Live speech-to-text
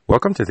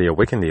Welcome to the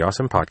Awaken the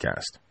Awesome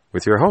podcast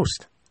with your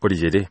host,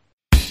 Oriyede.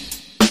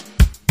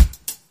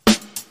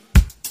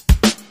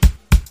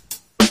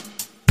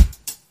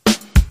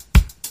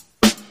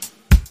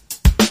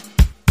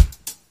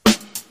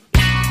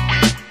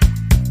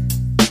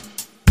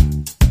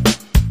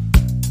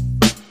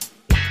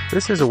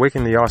 This is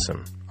Awaken the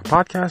Awesome, a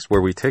podcast where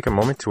we take a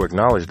moment to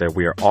acknowledge that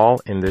we are all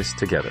in this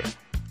together.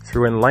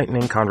 Through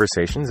enlightening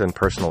conversations and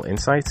personal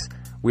insights,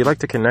 we like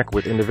to connect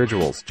with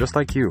individuals just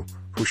like you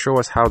who show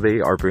us how they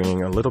are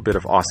bringing a little bit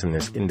of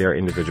awesomeness in their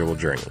individual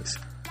journeys.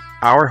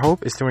 Our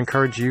hope is to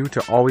encourage you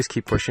to always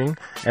keep pushing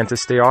and to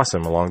stay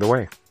awesome along the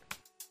way.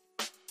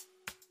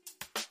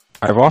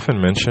 I've often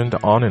mentioned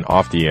on and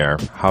off the air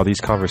how these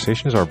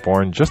conversations are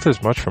born just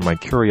as much from my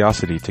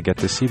curiosity to get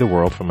to see the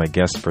world from my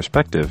guest's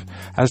perspective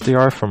as they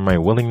are from my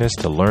willingness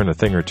to learn a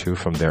thing or two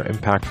from their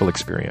impactful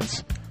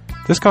experience.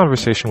 This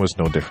conversation was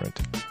no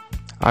different.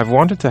 I've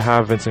wanted to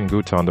have Vincent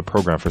Gutta on the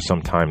program for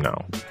some time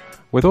now.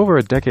 With over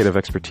a decade of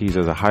expertise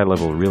as a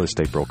high-level real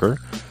estate broker,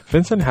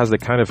 Vincent has the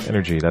kind of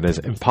energy that is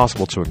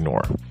impossible to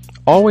ignore.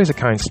 Always a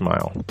kind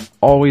smile,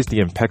 always the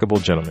impeccable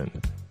gentleman.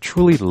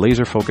 Truly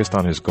laser-focused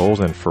on his goals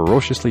and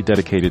ferociously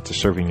dedicated to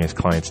serving his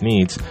clients'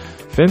 needs,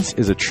 Vince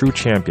is a true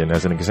champion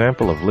as an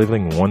example of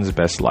living one's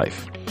best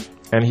life.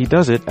 And he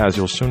does it, as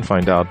you'll soon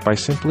find out, by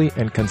simply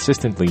and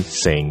consistently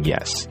saying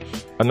yes.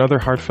 Another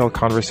heartfelt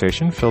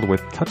conversation filled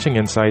with touching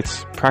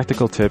insights,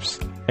 practical tips,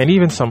 and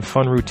even some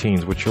fun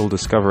routines which you'll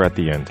discover at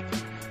the end.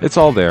 It's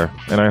all there,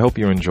 and I hope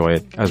you enjoy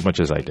it as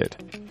much as I did.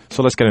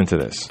 So let's get into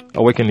this.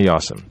 Awaken the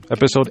Awesome,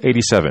 episode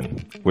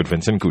 87 with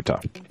Vincent Gutta.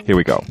 Here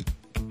we go.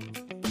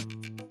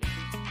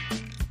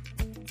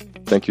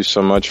 Thank you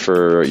so much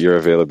for your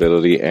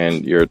availability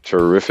and your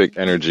terrific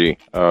energy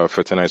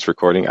for tonight's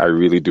recording. I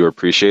really do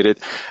appreciate it.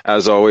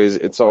 As always,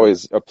 it's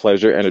always a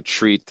pleasure and a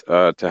treat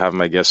to have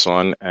my guests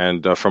on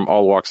and from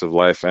all walks of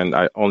life. And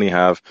I only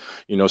have,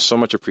 so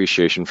much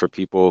appreciation for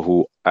people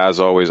who,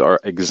 as always, are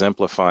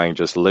exemplifying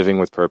just living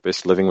with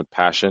purpose, living with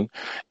passion,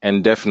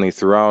 and definitely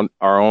throughout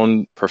our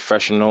own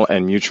professional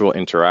and mutual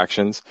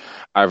interactions,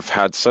 I've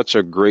had such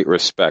a great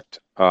respect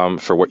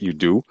for what you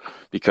do,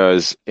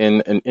 because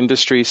in an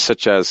industry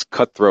such as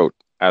cutthroat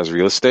as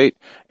real estate,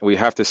 we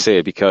have to say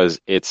it because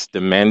it's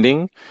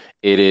demanding,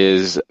 it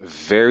is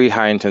very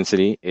high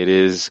intensity, it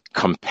is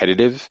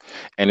competitive,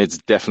 and it's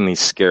definitely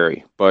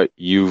scary. But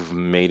you've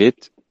made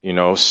it,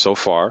 so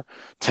far,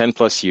 10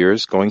 plus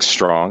years going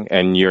strong,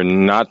 and you're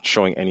not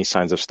showing any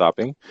signs of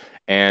stopping.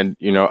 And,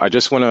 I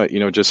just want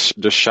to,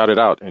 just shout it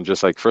out and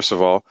just first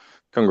of all,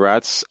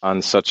 congrats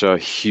on such a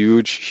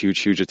huge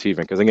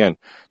achievement. Because again,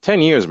 10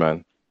 years,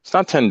 man. It's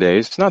not 10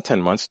 days, it's not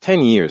 10 months,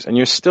 10 years, and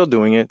you're still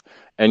doing it,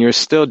 and you're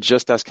still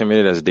just as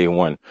committed as day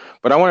one.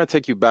 But I want to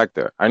take you back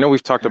there. I know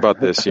we've talked about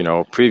this,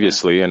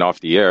 previously and off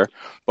the air,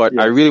 but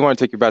I really want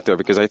to take you back there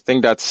because I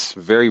think that's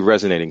very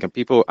resonating, and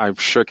people, I'm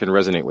sure, can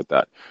resonate with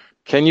that.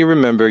 Can you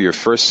remember your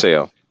first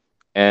sale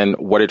and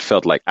what it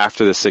felt like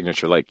after the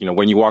signature?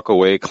 When you walk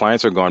away,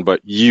 clients are gone,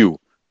 but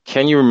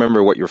can you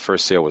remember what your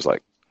first sale was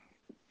like?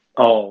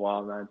 Oh,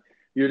 wow, man.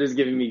 You're just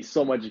giving me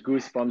so much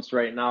goosebumps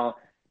right now,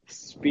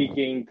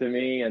 speaking to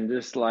me and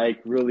just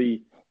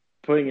really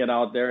putting it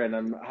out there.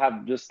 And I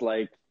have just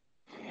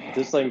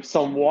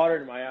some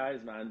water in my eyes,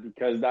 man,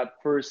 because that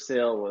first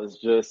sale was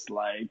just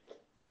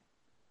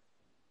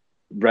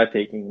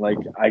breathtaking.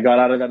 I got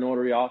out of the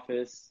notary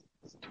office,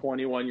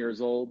 21 years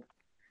old.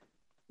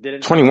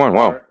 21,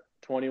 wow.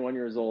 21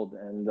 years old,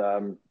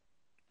 and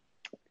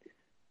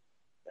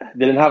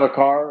didn't have a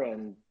car,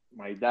 and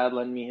my dad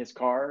lent me his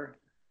car.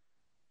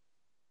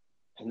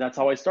 And that's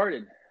how I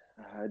started.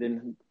 I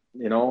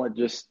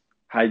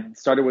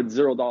started with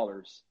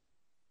 $0,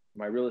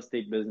 my real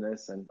estate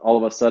business, and all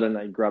of a sudden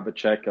I grab a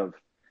check of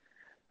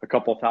a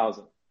couple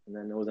thousand, and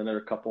then there was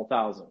another couple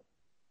thousand.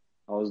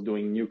 I was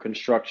doing new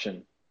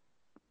construction,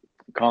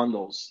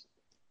 condos,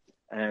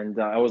 and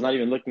I was not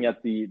even looking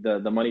at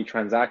the money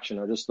transaction.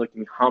 I was just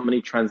looking how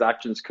many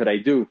transactions could I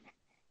do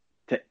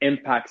to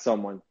impact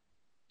someone,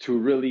 to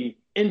really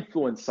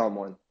influence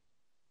someone,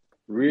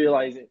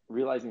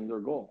 realizing their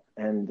goal.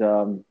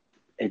 And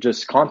it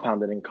just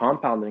compounded. And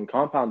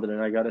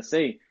I got to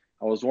say,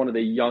 I was one of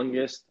the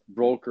youngest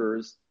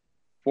brokers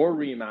for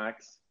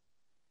RE/MAX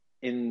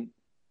in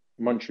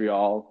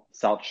Montreal,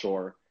 South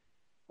Shore,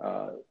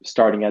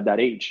 starting at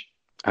that age.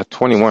 At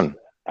 21?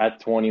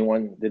 At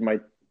 21.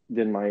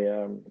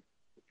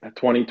 At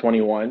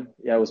 2021.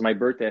 Yeah, it was my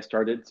birthday I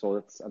started.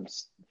 So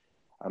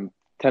I'm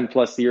 10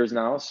 plus years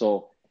now.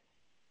 So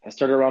I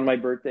started around my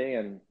birthday,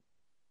 and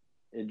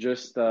it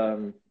just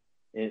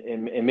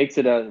it makes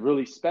it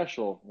really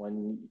special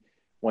when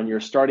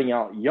you're starting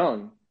out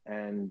young,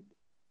 and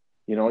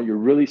you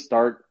really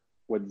start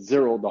with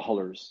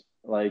 $0.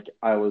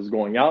 I was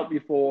going out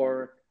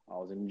before, I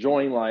was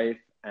enjoying life,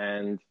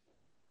 and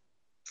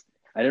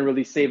I didn't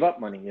really save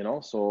up money,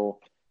 so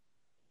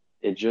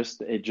it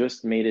just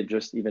made it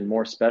just even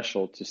more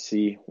special to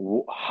see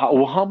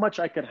how much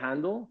I could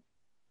handle,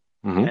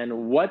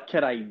 and what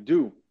could I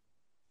do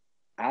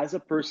as a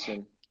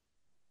person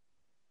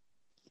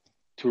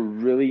to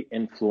really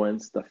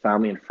influence the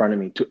family in front of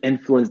me, to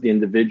influence the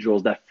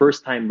individuals, that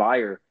first-time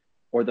buyer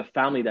or the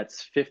family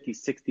that's 50,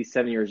 60,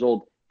 70 years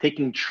old,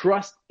 taking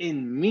trust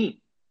in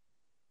me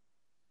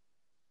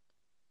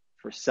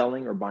for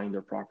selling or buying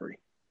their property.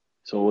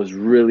 So it was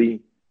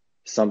really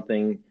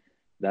something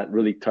that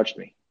really touched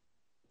me.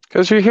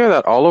 Because you hear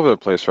that all over the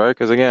place, right?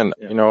 Because again,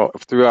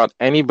 throughout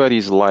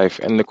anybody's life,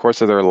 in the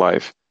course of their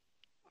life,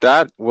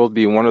 that will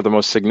be one of the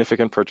most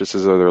significant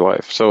purchases of their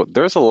life. So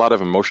there's a lot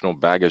of emotional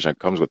baggage that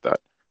comes with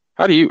that.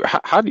 How do you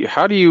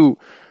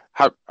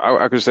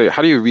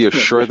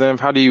reassure them?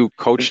 How do you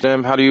coach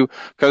them?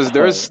 Because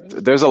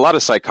there's a lot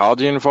of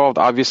psychology involved,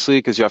 obviously,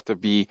 because you have to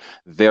be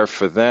there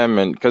for them.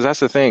 And because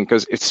that's the thing,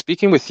 because it's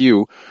speaking with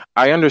you,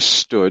 I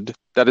understood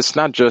that it's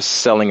not just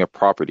selling a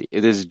property.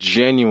 It is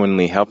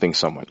genuinely helping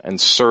someone and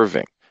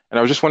serving. And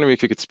I was just wondering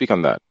if you could speak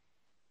on that.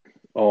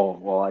 Oh,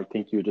 well, I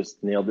think you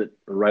just nailed it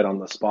right on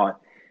the spot.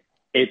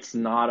 It's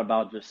not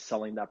about just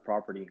selling that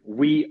property.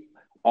 We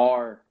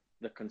are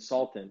the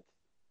consultant.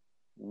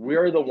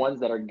 We're the ones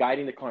that are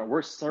guiding the client.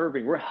 We're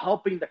serving. We're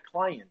helping the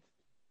client.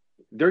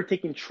 They're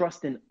taking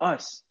trust in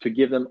us to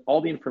give them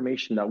all the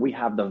information that we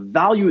have, the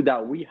value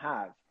that we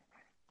have,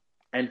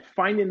 and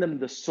finding them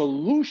the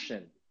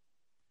solution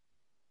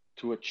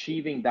to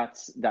achieving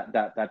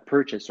that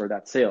purchase or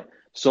that sale.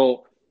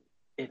 So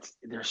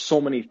there's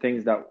so many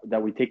things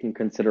that we take in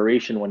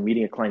consideration when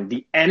meeting a client.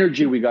 The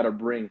energy we got to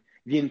bring,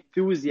 the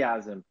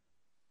enthusiasm,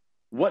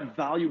 what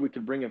value we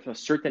could bring if a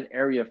certain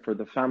area for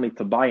the family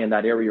to buy in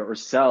that area or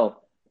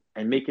sell,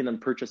 and making them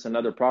purchase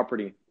another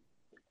property.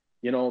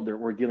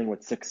 We're dealing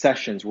with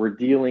successions. We're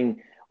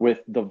dealing with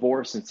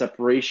divorce and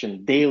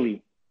separation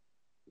daily.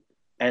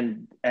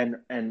 And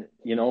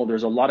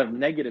there's a lot of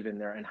negative in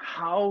there. And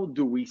how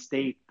do we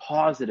stay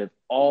positive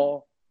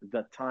all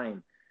the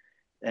time?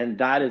 And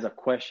that is a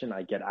question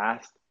I get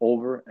asked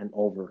over and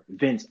over.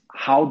 Vince,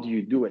 how do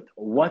you do it?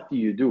 What do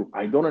you do?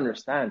 I don't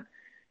understand.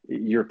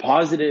 You're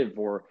positive,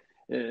 or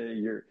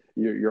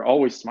you're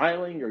always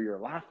smiling, or you're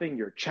laughing,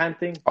 you're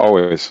chanting.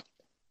 Always.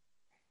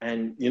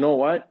 And you know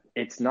what?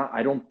 It's not.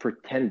 I don't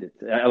pretend it.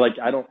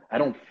 I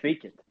don't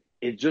fake it.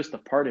 It's just a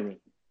part of me.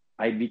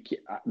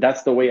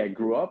 That's the way I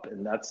grew up,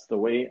 and that's the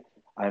way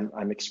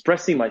I'm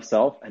expressing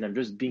myself, and I'm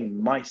just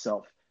being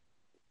myself.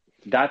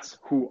 That's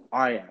who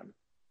I am.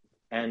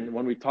 And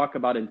when we talk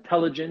about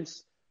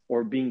intelligence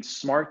or being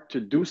smart to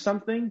do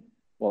something,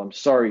 well, I'm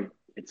sorry,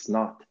 it's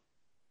not.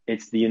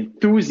 It's the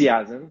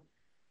enthusiasm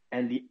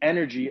and the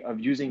energy of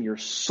using your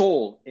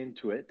soul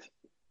into it.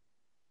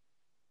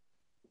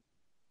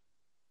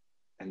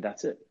 And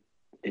that's it.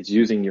 It's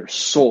using your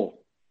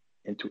soul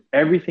into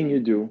everything you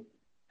do.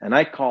 And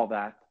I call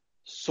that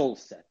soul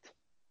set.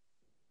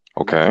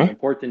 Okay. That's an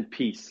important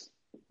piece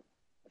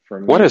for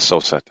me. What is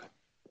soul set?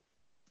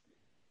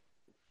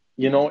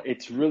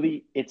 It's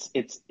really,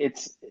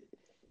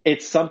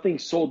 it's something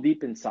so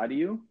deep inside of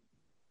you,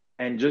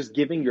 and just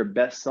giving your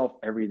best self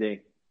every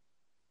day.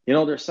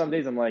 There's some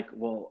days I'm like,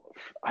 well,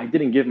 I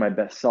didn't give my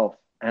best self,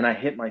 and I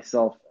hit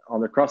myself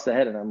across the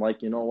head, and I'm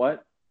like, you know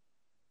what?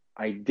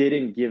 I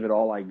didn't give it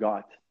all I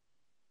got.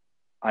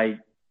 I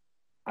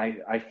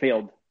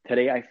failed.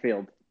 Today I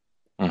failed.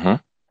 Mm-hmm.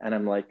 And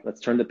I'm like,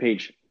 let's turn the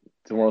page.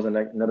 Tomorrow's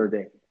another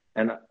day.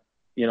 And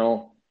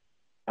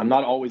I'm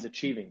not always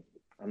achieving.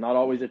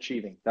 That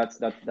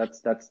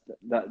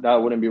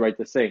wouldn't be right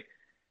to say.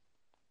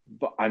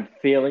 But I'm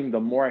failing. The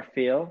more I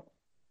fail,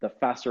 the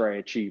faster I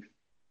achieve.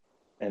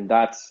 And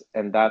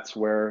that's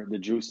where the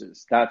juice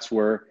is. That's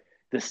where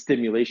the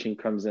stimulation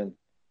comes in.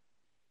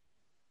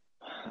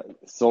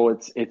 So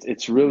it's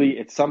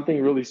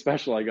something really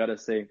special, I gotta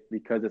say,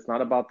 because it's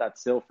not about that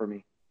sale for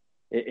me.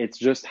 It's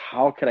just,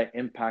 how could I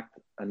impact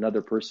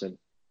another person?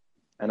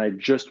 And I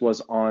just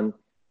was on.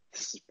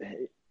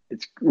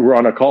 We're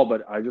on a call,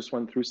 but I just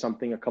went through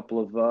something a couple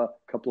of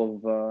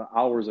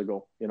hours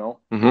ago.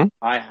 Mm-hmm.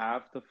 I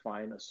have to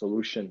find a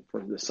solution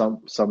for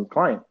some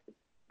client,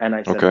 and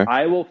I said, okay,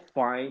 I will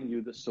find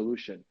you the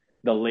solution.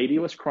 The lady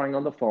was crying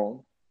on the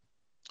phone.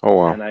 Oh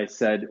wow! And I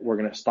said, we're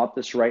gonna stop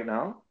this right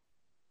now.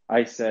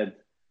 I said,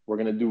 we're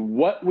going to do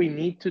what we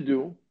need to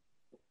do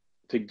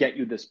to get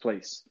you this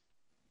place.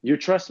 You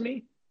trust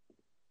me?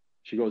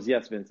 She goes,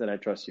 yes, Vincent, I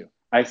trust you.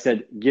 I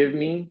said, give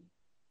me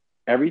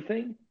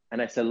everything.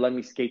 And I said, let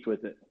me skate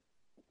with it.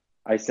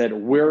 I said,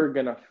 we're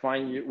going to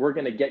find you. We're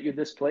going to get you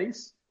this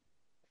place.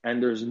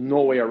 And there's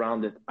no way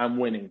around it. I'm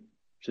winning.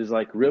 She's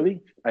like,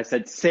 really? I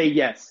said, say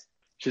yes.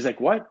 She's like,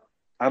 what?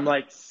 I'm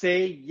like,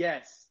 say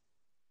yes.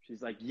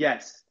 She's like,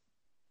 yes.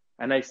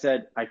 And I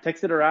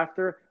texted her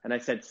after, and I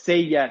said, say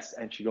yes.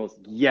 And she goes,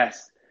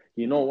 yes.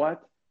 You know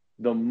what?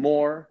 The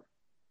more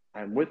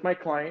I'm with my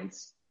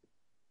clients,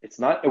 it's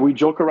not, we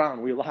joke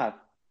around, we laugh.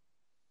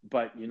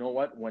 But you know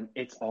what? When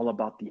it's all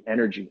about the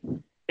energy,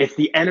 it's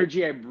the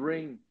energy I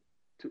bring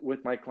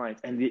with my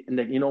clients. And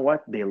you know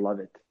what? They love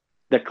it.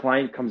 The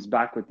client comes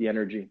back with the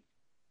energy.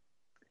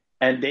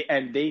 And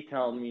they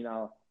tell me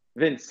now,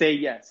 Vince, say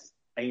yes.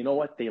 And you know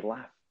what? They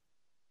laugh.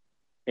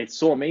 It's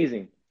so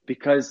amazing,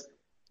 because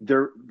they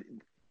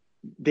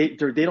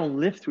don't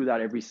live through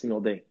that every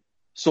single day.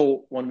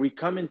 So when we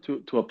come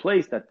into a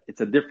place that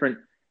it's a different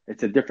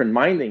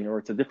minding, or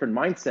it's a different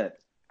mindset,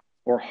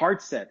 or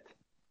heart set,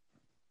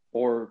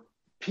 or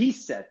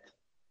peace set,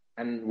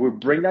 and we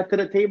bring that to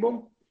the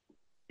table,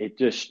 it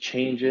just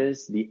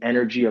changes the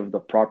energy of the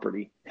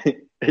property.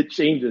 It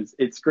changes.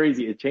 It's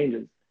crazy. It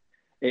changes.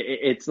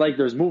 It's like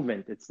there's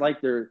movement. It's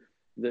like there's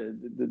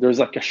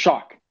like a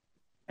shock.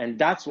 And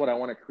that's what I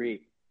want to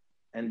create.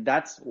 And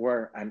that's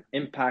where I'm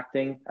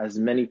impacting as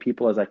many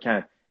people as I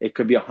can. It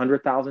could be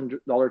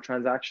 $100,000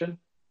 transaction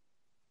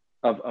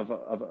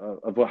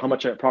of how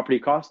much a property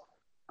costs.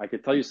 I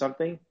could tell you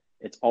something.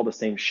 It's all the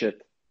same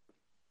shit.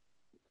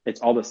 It's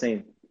all the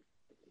same.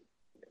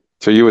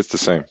 To you, it's the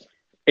same.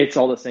 It's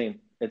all the same.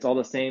 It's all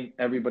the same.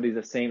 Everybody's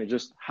the same. It's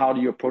just how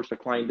do you approach the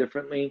client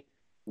differently?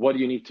 What do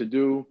you need to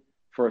do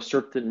for a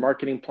certain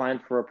marketing plan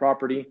for a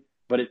property?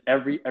 But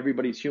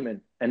everybody's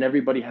human, and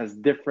everybody has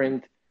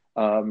different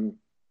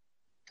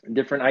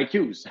different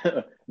IQs,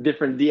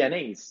 different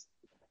DNAs.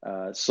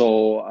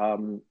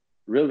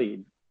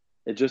 Really,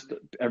 it just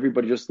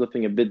everybody just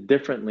living a bit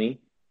differently,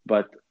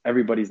 but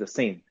everybody's the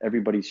same.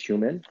 Everybody's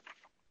human,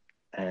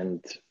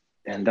 and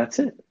that's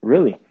it.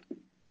 Really.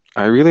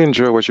 I really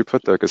enjoy what you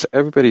put there because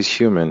everybody's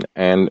human,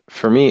 and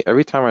for me,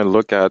 every time I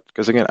look at,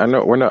 because again, I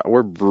know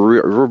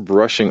we're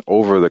brushing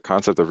over the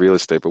concept of real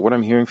estate, but what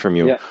I'm hearing from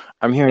you, Yeah.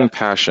 I'm hearing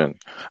passion,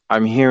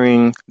 I'm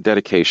hearing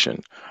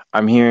dedication,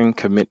 I'm hearing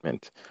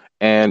commitment,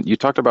 and you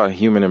talked about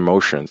human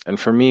emotions, and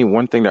for me,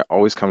 one thing that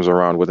always comes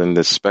around within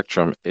this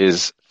spectrum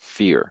is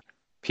fear.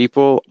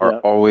 People are Yeah.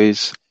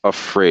 always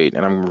afraid,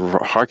 and I'm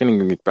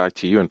hearkening it back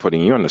to you and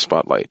putting you on the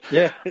spotlight.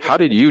 Yeah. How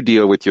did you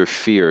deal with your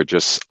fear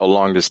just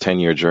along this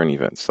 10-year journey,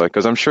 Vince? Like,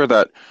 because I'm sure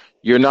that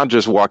you're not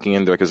just walking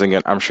in there, because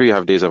again, I'm sure you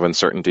have days of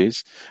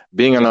uncertainties.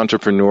 Being an Yeah.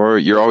 entrepreneur,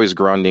 you're always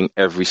grounding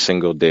every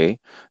single day.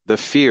 The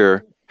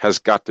fear has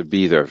got to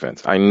be there,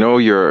 Vince. I know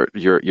you're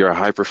a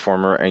high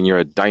performer and you're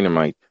a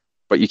dynamite,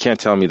 but you can't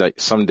tell me that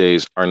some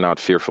days are not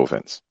fearful,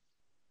 Vince.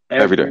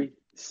 Every day. Every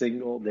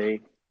single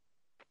day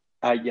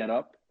I get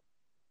up,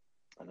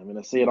 and I'm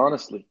going to say it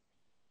honestly.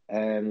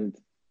 And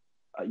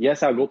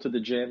yes, I'll go to the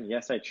gym.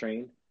 Yes, I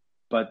train,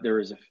 but there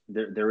is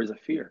a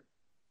fear.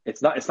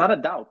 It's not a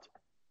doubt.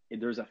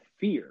 There's a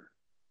fear.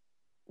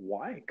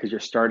 Why? Because you're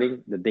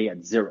starting the day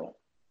at zero.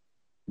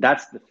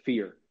 That's the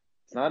fear.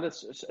 It's not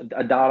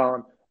a doubt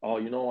on,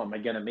 oh, am I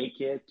going to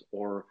make it?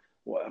 Or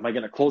am I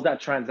going to close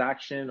that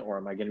transaction? Or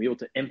am I going to be able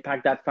to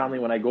impact that family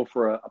when I go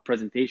for a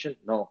presentation?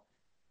 No,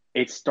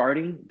 it's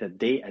starting the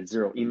day at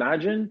zero.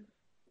 Imagine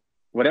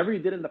whatever you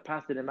did in the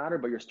past didn't matter,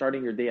 but you're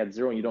starting your day at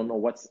zero and you don't know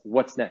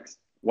what's next.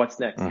 What's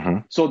next? Mm-hmm.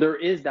 So there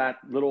is that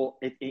little,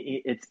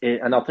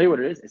 and I'll tell you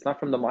what it is. It's not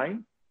from the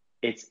mind.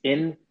 It's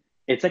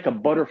like a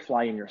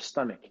butterfly in your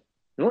stomach.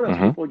 You know, when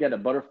Mm-hmm. people get a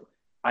butterfly,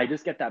 I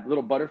just get that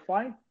little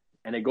butterfly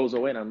and it goes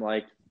away. And I'm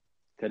like,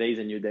 today's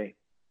a new day.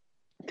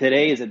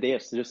 Today is a day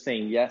of just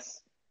saying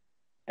yes,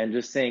 and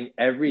just saying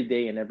every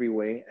day in every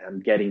way,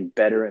 I'm getting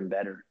better and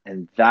better.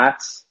 And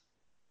that's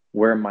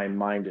where my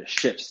mind just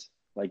shifts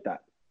like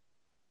that.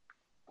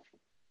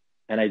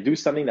 And I do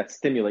something that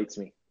stimulates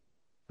me.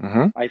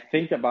 Mm-hmm. I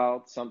think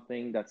about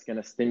something that's going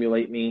to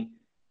stimulate me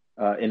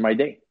in my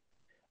day.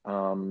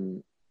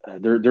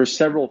 There's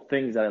several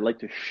things that I'd like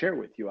to share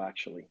with you,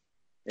 actually.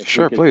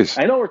 Sure, please.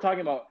 I know we're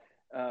talking about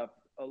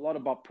a lot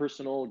about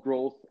personal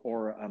growth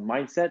or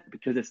mindset,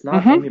 because it's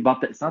not Mm-hmm. only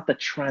about that. It's not the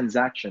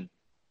transaction,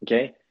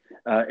 okay?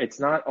 It's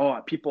not,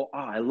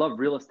 I love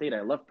real estate,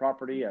 I love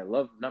property, I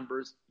love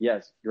numbers.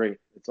 Yes, great.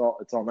 It's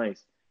all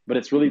nice, but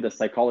it's really the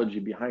psychology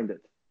behind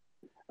it.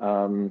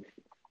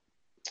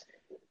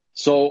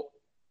 So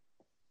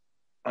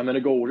I'm gonna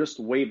go just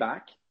way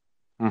back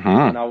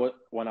Mm-hmm.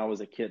 when I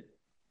was a kid.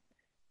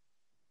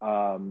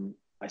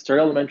 I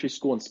started elementary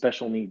school in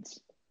special needs.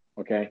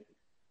 Okay,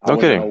 I No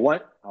was in kidding. a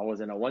one. I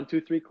was in a 1,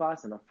 2, 3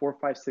 class and a 4,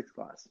 5, 6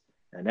 class,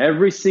 and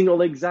every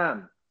single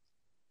exam,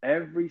 I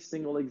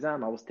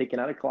was taken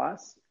out of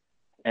class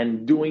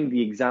and doing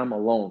the exam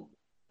alone.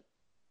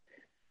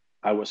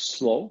 I was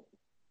slow.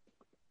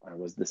 I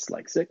was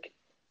dyslexic.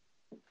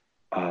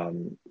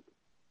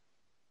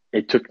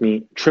 It took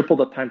me triple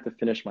the time to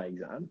finish my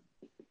exam.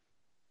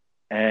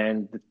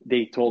 And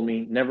they told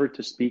me never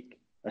to speak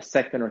a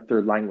second or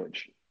third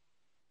language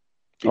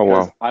Oh,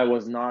 because wow. I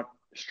was not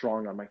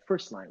strong on my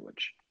first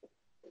language.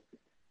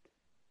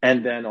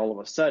 And then all of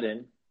a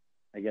sudden,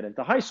 I get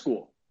into high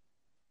school.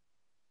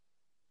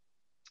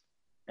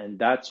 And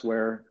that's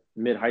where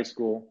mid-high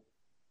school,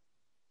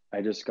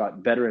 I just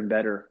got better and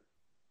better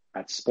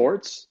at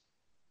sports,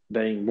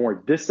 being more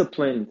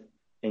disciplined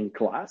in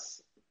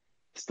class,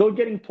 still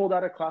getting pulled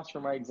out of class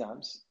for my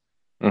exams.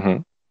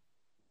 Mm-hmm.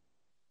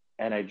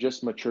 And I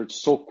just matured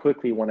so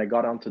quickly when I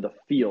got onto the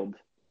field,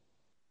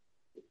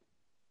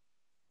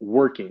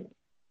 working,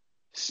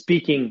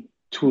 speaking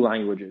 2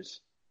 languages,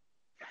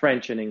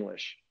 French and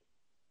English,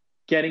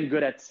 getting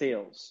good at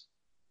sales,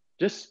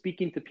 just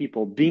speaking to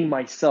people, being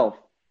myself.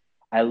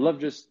 I love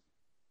just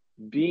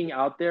being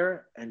out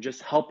there and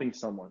just helping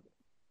someone.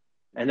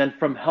 And then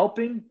from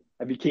helping,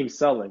 I became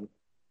selling.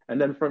 And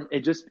then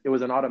it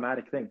was an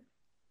automatic thing.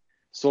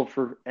 So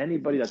for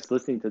anybody that's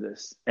listening to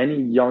this,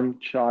 any young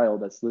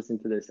child that's listening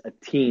to this, a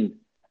teen,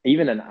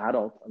 even an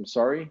adult, I'm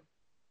sorry,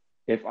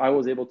 if I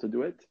was able to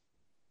do it,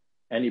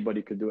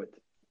 anybody could do it.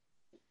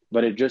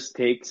 But it just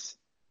takes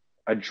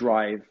a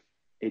drive.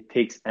 It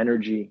takes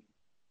energy.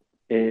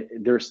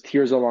 There's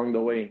tears along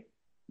the way.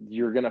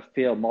 You're going to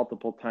fail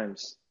multiple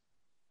times.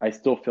 I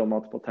still fail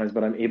multiple times,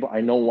 but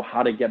I know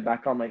how to get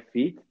back on my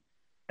feet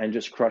and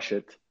just crush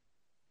it.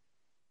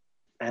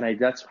 And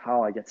that's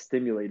how I get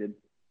stimulated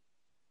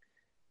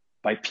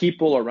by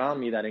people around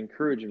me that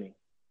encourage me.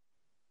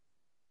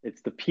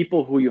 It's the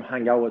people who you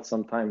hang out with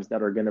sometimes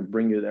that are going to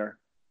bring you there.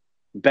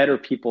 Better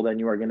people than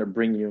you are going to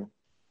bring you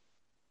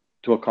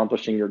to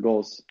accomplishing your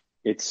goals.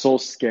 It's so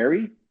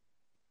scary,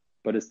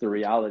 but it's the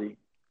reality.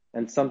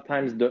 And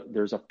sometimes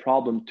there's a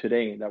problem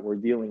today that we're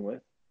dealing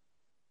with,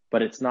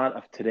 but it's not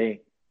of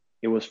today.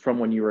 It was from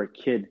when you were a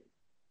kid.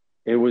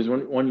 It was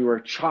when you were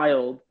a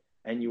child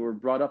and you were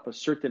brought up a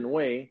certain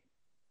way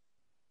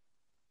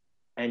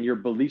and your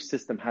belief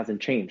system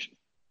hasn't changed.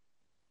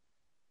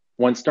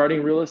 When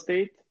starting real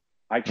estate,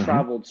 I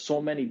traveled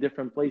so many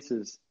different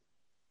places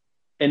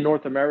in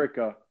North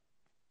America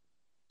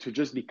to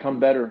just become a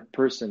better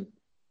person,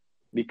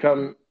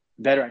 become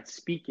better at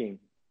speaking,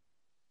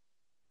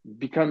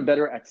 become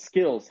better at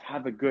skills,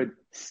 have a good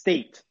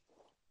state,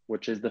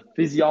 which is the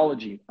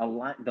physiology,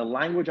 the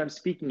language I'm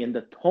speaking and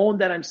the tone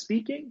that I'm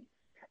speaking,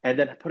 and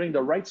then putting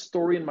the right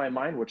story in my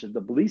mind, which is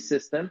the belief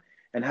system,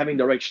 and having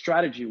the right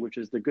strategy, which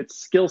is the good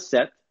skill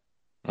set,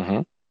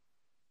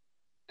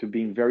 to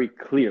being very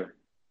clear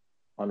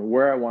on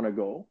where I want to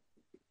go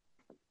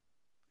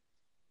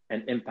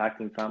and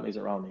impacting families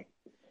around me.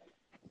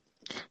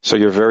 So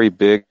you're very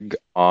big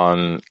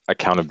on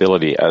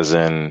accountability, as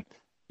in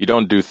you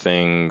don't do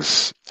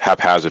things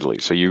haphazardly.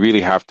 So you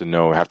really have to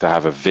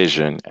have a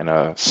vision and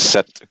a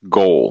set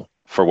goal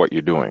for what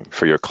you're doing,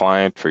 for your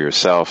client, for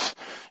yourself.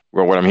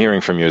 Well, what I'm hearing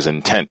from you is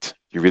intent.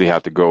 You really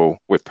have to go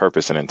with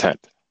purpose and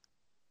intent.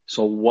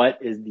 So what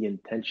is the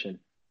intention?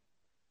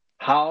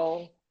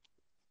 How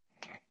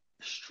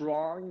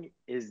strong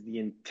is the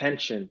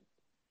intention?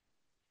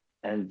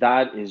 And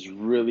that is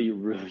really,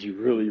 really,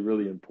 really,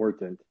 really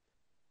important.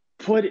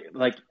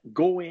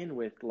 Go in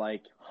with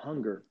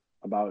hunger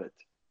about it.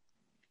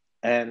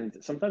 And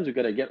sometimes we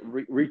got to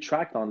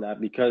retract on that,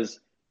 because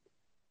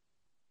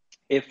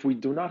if we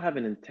do not have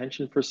an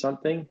intention for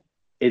something,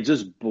 it's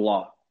just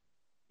blah.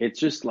 It's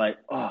just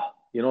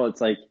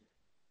it's like,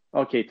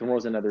 okay,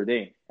 tomorrow's another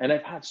day. And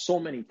I've had so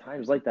many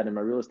times like that in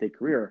my real estate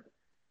career.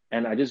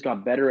 And I just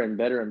got better and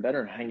better and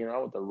better hanging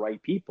out with the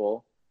right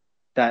people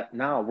that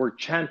now we're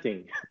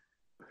chanting,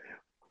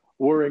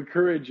 we're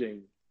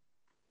encouraging,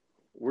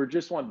 we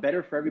just want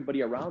better for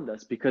everybody around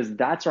us, because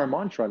that's our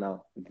mantra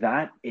now.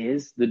 That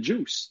is the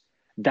juice.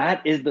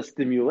 That is the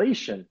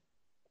stimulation.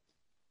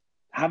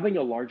 Having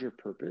a larger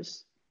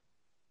purpose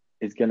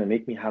is going to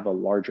make me have a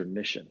larger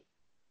mission.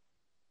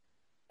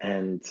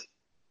 And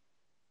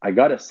I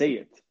got to say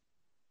it,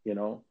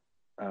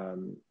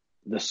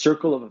 the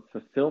circle of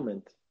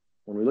fulfillment,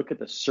 when we look at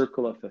the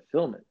circle of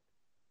fulfillment,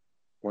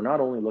 we're not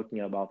only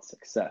looking about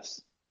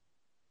success,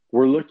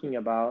 we're looking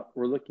at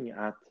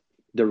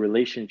the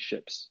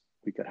relationships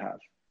we could have.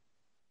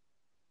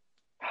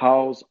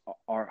 How's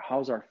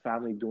our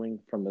family doing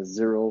from a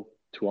 0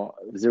 to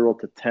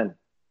 10?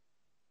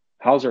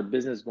 How's our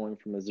business going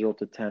from a 0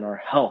 to 10? Our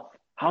health.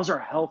 How's our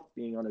health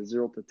being on a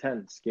 0 to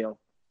 10 scale?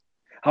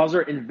 How's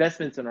our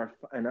investments and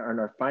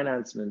our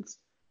finances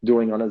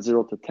doing on a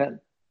 0 to 10?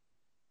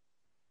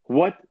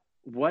 What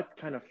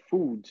kind of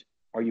food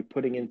are you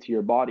putting into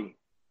your body?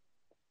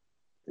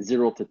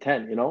 0 to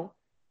 10,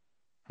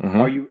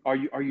 Are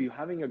you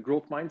having a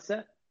growth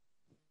mindset?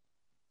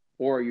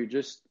 Or you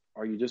just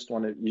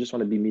want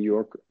to be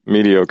mediocre?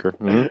 Mediocre.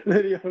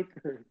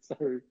 Mediocre.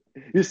 Sorry.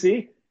 You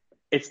see,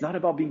 it's not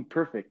about being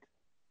perfect.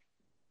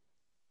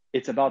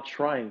 It's about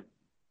trying.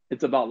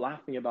 It's about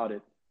laughing about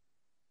it.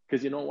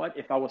 Because you know what?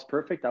 If I was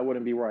perfect, I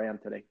wouldn't be where I am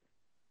today.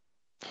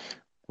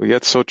 We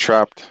get so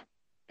trapped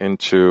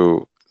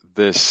into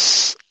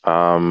this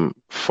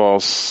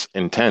false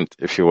intent,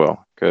 if you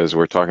will, because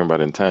we're talking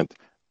about intent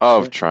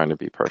of trying to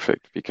be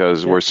perfect,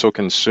 because we're so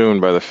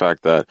consumed by the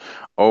fact that,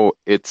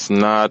 it's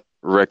not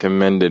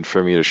recommended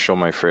for me to show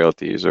my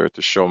frailties or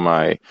to show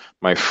my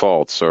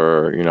faults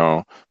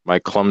or, my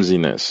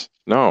clumsiness.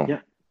 No. Yeah.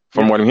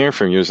 From what I'm hearing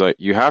from you is like,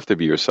 you have to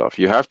be yourself.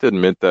 You have to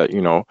admit that,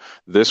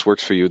 this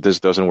works for you, this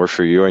doesn't work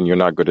for you, and you're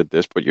not good at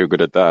this, but you're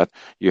good at that.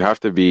 You have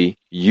to be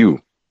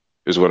you,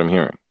 is what I'm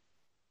hearing.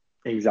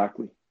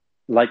 Exactly.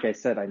 Like I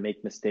said, I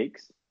make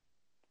mistakes.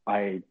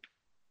 And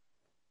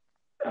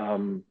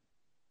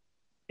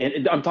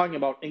I'm talking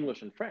about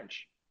English and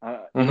French.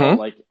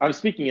 I'm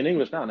speaking in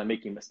English now and I'm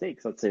making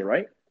mistakes, let's say,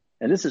 right?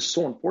 And this is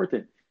so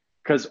important,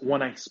 because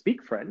when I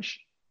speak French,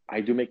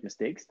 I do make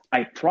mistakes.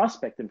 I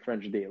prospect in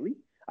French daily.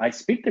 I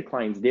speak to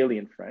clients daily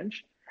in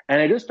French. And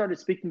I just started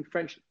speaking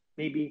French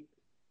maybe,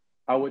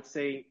 I would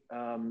say,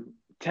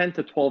 10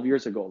 to 12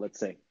 years ago, let's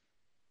say.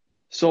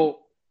 So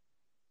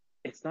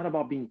it's not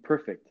about being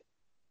perfect.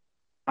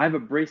 I have a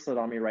bracelet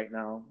on me right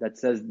now that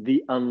says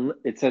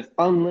it says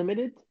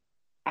unlimited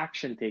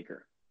action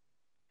taker.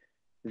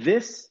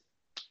 This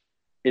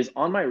is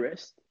on my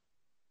wrist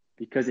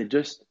because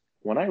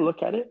when I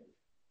look at it,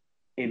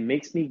 it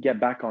makes me get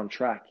back on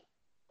track.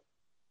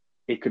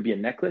 It could be a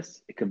necklace,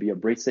 it could be a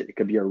bracelet, it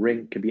could be a ring,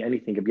 it could be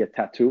anything, it could be a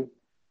tattoo.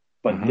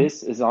 But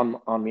this is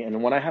on me.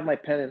 And when I have my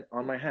pen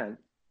on my hand,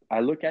 I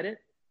look at it,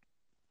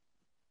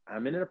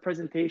 I'm in a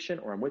presentation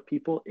or I'm with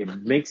people, it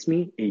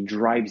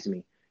drives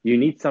me. You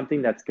need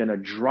something that's going to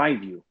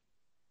drive you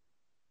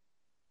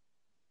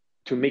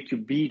to make you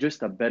be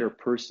just a better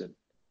person.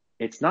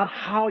 It's not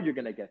how you're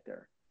going to get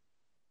there.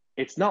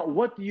 It's not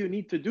what you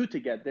need to do to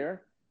get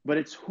there, but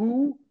it's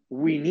who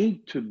we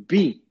need to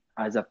be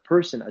as a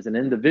person, as an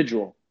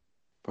individual.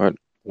 But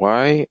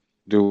why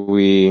do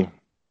we,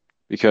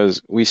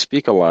 because we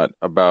speak a lot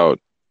about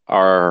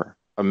our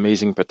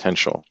amazing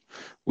potential.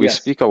 We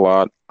speak a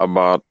lot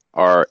about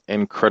our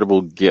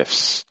incredible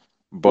gifts,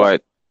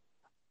 but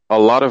a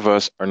lot of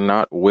us are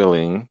not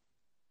willing.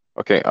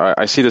 Okay,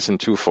 I see this in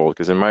twofold,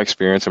 because in my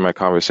experience, in my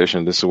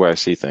conversation, this is the way I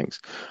see things.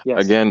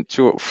 Yes. Again,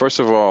 first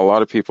of all, a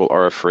lot of people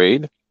are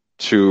afraid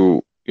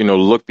to,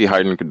 look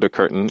behind the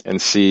curtain and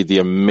see the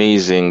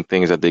amazing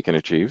things that they can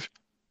achieve,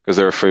 because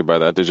they're afraid by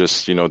that. They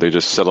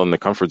just settle in the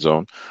comfort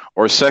zone.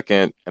 Or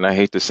second, and I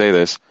hate to say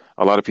this,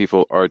 a lot of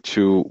people are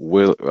too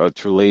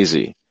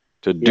lazy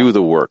to do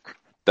the work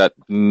that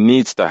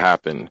needs to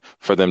happen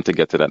for them to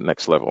get to that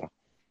next level.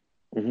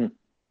 Mm-hmm.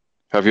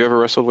 Have you ever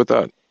wrestled with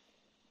that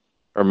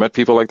or met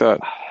people like that?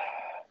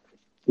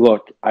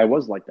 Look, I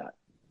was like that.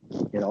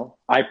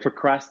 I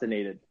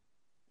procrastinated.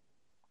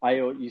 I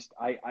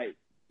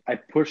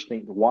pushed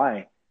things.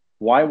 Why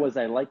was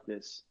I like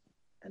this?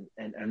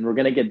 And we're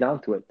gonna get down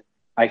to it.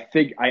 I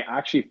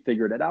actually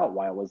figured it out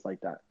why I was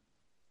like that,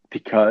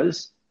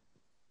 because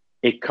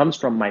it comes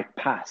from my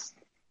past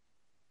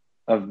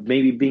of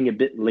maybe being a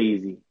bit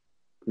lazy,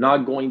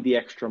 not going the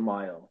extra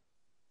mile,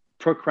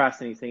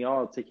 procrastinating, saying,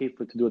 "Oh, it's okay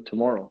to do it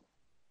tomorrow."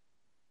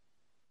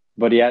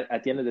 But yet,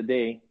 at the end of the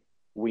day,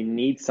 we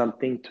need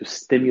something to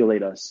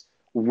stimulate us.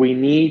 We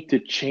need to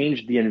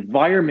change the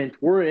environment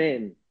we're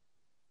in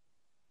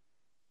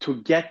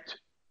to get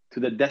to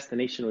the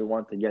destination we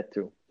want to get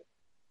to.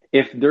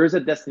 If there's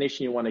a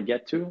destination you want to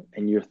get to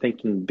and you're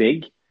thinking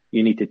big,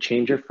 you need to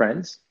change your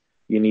friends.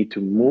 You need to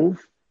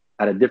move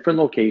at a different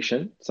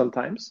location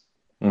sometimes.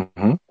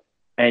 Mm-hmm.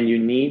 And you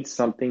need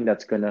something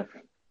that's going to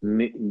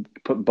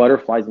put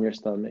butterflies in your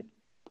stomach,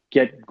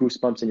 get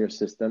goosebumps in your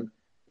system,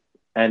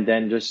 and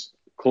then just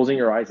closing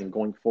your eyes and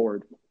going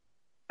forward.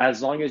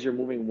 As long as you're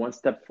moving one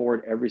step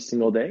forward every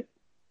single day,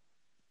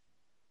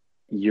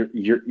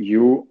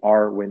 you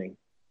are winning.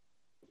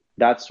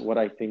 That's what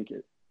I think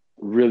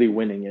really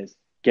winning is.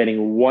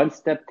 Getting one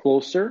step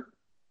closer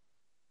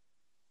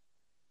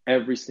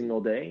every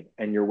single day,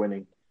 and you're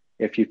winning.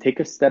 If you take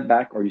a step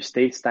back or you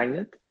stay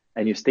stagnant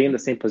and you stay in the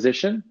same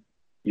position,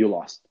 you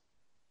lost.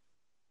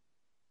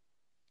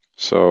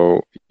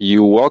 So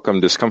you welcome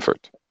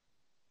discomfort.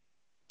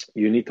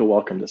 You need to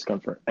welcome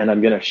discomfort. And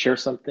I'm going to share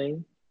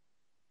something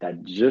that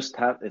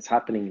it's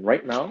happening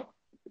right now.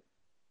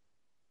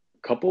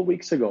 A couple of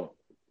weeks ago,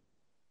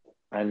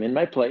 I'm in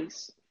my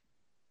place.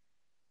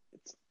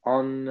 It's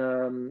on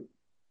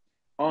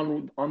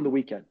the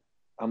weekend.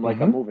 I'm like,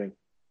 Mm-hmm.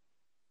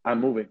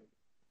 I'm moving.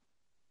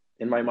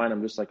 In my mind,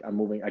 I'm just like, I'm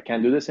moving. I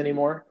can't do this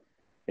anymore.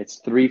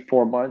 It's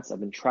 3-4 months. I've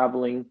been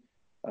traveling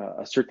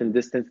a certain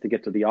distance to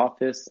get to the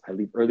office. I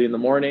leave early in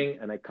the morning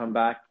and I come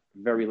back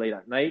very late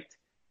at night,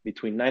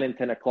 between 9 and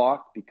 10 o'clock,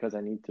 because I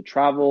need to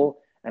travel.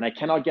 And I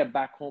cannot get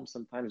back home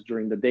sometimes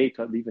during the day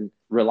to even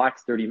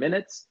relax 30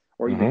 minutes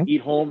or even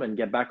eat home and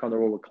get back on the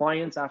road with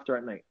clients after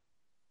at night.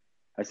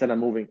 I said, I'm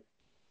moving.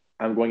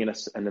 I'm going in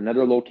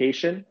another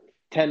location,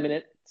 10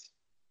 minutes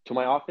to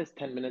my office,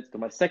 10 minutes to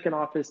my second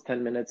office,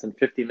 10 minutes and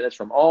 50 minutes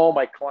from all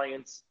my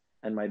clients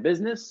and my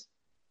business.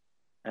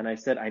 And I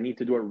said, I need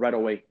to do it right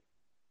away.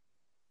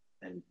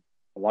 And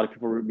a lot of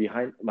people were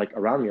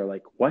around me are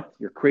like, what?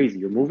 You're crazy.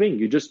 You're moving?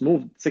 You just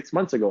moved 6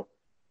 months ago.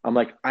 I'm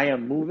like, I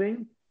am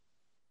moving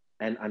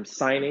and I'm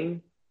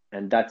signing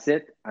and that's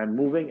it. I'm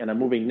moving and I'm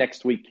moving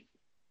next week.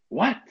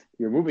 What?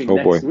 You're moving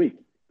next week?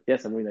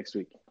 Yes, I'm moving next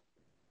week.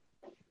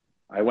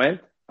 I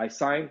went, I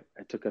signed,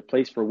 I took a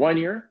place for 1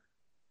 year.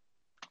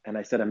 And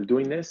I said, I'm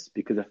doing this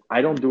because if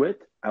I don't do it,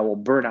 I will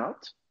burn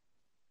out.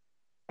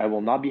 I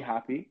will not be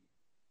happy.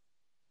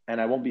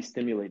 And I won't be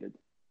stimulated.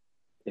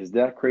 Is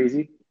that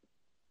crazy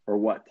or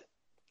what?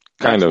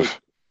 Kind of.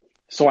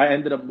 So I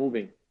ended up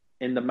moving.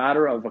 In the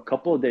matter of a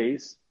couple of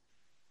days,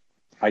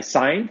 I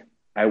signed.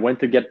 I went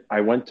to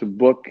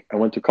book. I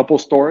went to a couple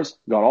of stores,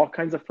 got all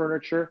kinds of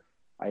furniture.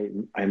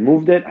 I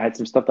moved it. I had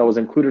some stuff that was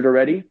included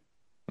already.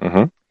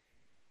 Mm-hmm.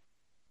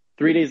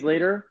 3 days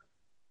later,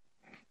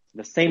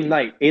 the same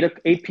night,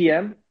 8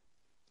 p.m.,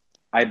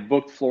 I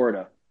booked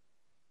Florida.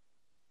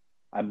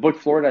 I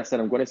said,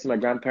 I'm going to see my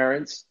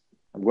grandparents.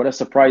 I'm going to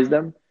surprise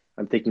them.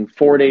 I'm taking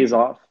 4 days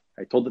off.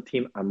 I told the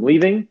team, I'm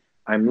leaving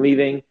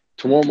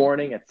tomorrow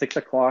morning at 6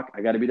 o'clock.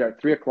 I got to be there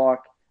at 3 o'clock.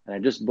 And I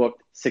just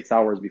booked 6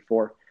 hours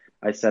before.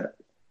 I said,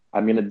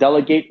 I'm going to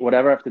delegate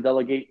whatever I have to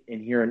delegate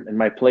in here in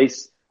my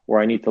place where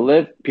I need to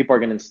live. People are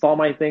going to install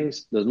my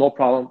things. There's no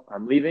problem.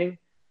 I'm leaving.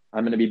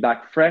 I'm going to be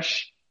back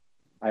fresh.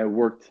 I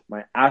worked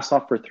my ass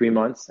off for 3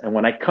 months. And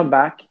when I come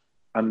back,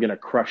 I'm going to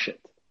crush it.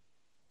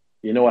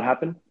 You know what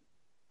happened?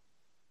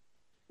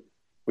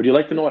 Would you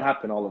like to know what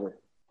happened, Oliver?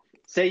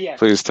 Say yes.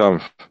 Please tell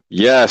me.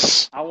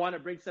 Yes. I want to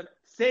bring some.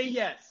 Say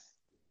yes.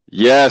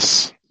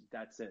 Yes.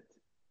 That's it.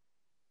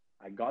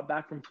 I got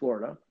back from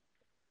Florida.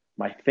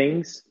 My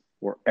things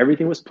were,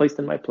 everything was placed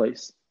in my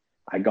place.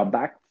 I got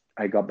back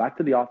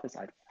to the office.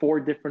 I had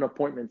 4 different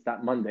appointments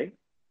that Monday.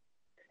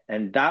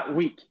 And that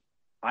week,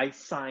 I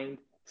signed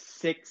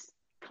 6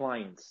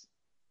 clients.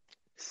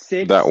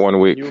 6 that 1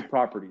 week. New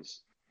properties.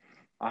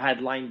 I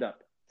had lined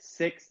up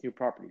 6 new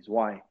properties.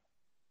 Why?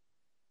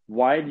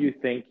 Why do you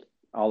think,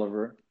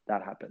 Oliver,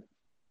 that happened?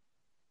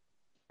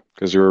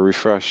 Because you were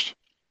refreshed.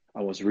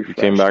 I was refreshed.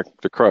 You came back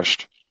to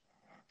crushed.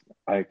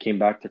 I came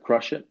back to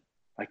crush it.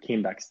 I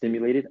came back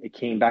stimulated. I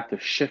came back to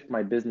shift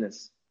my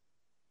business.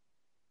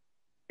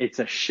 It's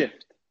a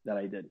shift that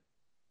I did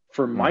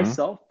for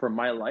myself, for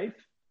my life,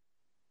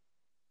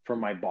 for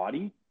my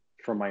body,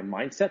 for my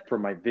mindset, for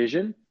my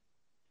vision.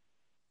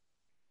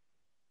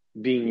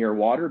 Being near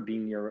water,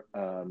 being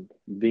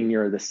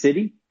near the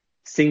city,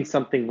 seeing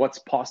something what's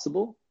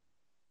possible,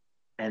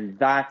 and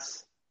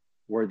that's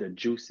where the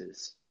juice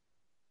is.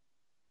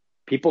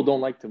 People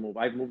don't like to move.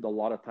 I've moved a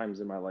lot of times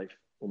in my life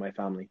with my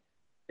family.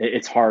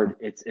 It's hard.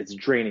 It's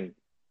draining.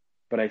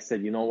 But I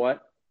said, you know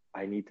what?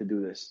 I need to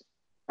do this.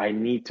 I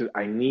need to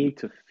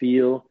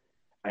feel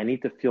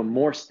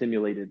more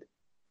stimulated.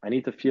 I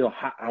need to feel,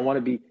 I want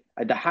to be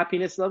at the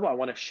happiness level. I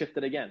want to shift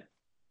it again.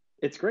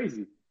 It's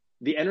crazy.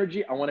 The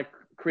energy, I want to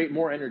create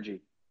more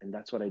energy. And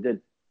that's what I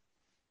did.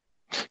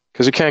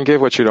 Because you can't give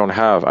what you don't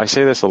have. I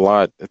say this a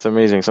lot. It's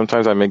amazing.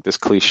 Sometimes I make this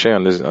cliche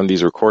on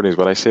these recordings,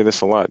 but I say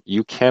this a lot.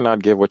 You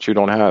cannot give what you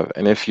don't have.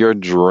 And if you're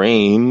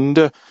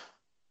drained,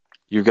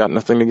 you've got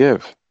nothing to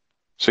give.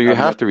 So you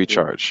have to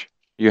recharge.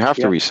 You have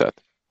to reset.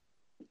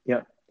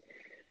 Yeah.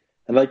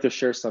 I'd like to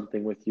share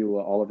something with you,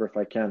 Oliver, if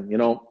I can. You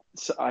know,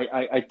 so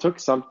I took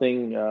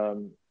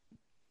something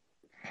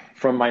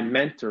from my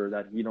mentor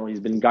that, you know, he's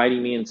been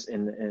guiding me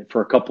in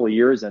for a couple of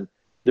years. And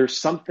there's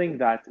something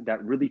that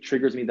really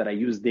triggers me that I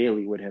use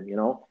daily with him, you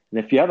know?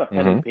 And if you have a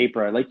pen and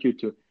paper, I'd like you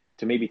to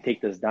maybe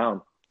take this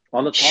down.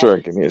 On the top, sure,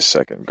 give me a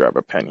second. Grab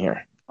a pen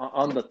here.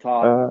 On the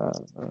top.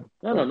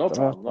 No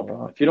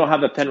problem. If you don't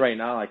have a pen right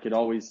now, I could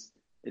always,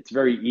 it's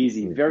very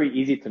easy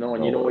to know.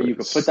 And you know what? You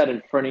could put that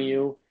in front of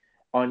you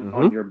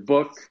on your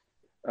book,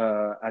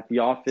 at the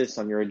office,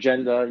 on your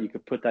agenda. You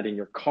could put that in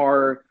your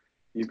car.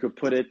 You could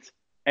put it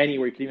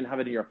anywhere. You could even have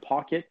it in your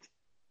pocket.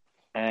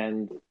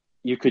 And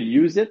you could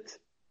use it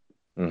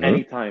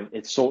anytime.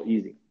 It's so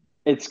easy.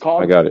 It's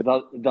called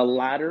the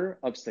ladder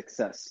of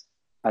success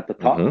at the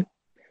top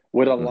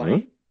with a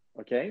line.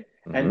 Okay.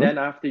 And then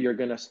after, you're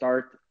going to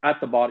start at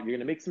the bottom. You're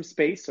going to make some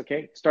space.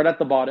 Okay. Start at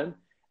the bottom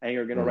and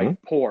you're going to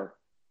write pour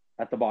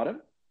at the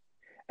bottom.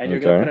 And you're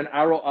going to put an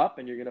arrow up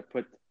and you're going to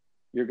put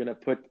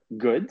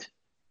good.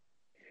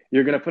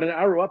 You're going to put an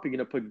arrow up. You're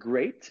going to put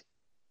great.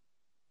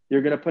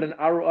 You're going to put an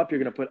arrow up. You're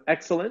going to put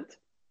excellent.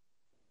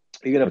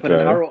 You're going to put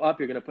an arrow up.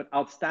 You're going to put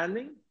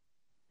outstanding.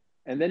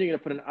 And then you're going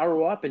to put an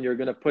arrow up and you're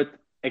going to put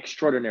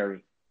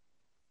extraordinary.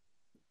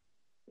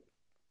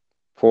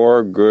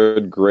 Poor,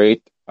 good,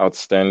 great,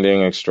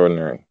 outstanding,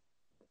 extraordinary.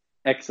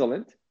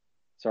 Excellent.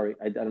 Sorry,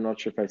 I'm not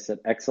sure if I said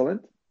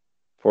excellent.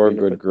 Poor,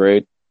 good,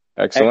 great,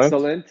 excellent.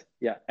 Excellent.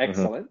 Yeah,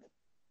 excellent.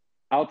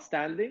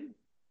 Outstanding.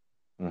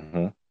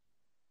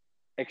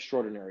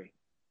 Extraordinary.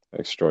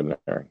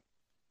 Extraordinary.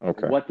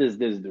 Okay. What does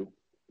this do?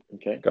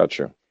 Okay. Got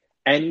you.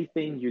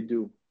 Anything you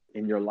do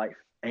in your life,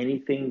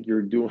 anything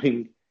you're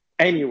doing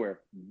anywhere,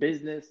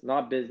 business,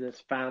 not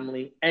business,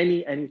 family,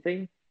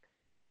 anything,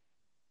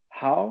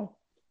 how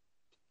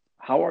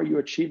are you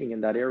achieving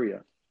in that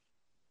area?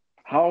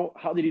 How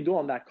did you do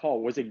on that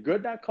call? Was it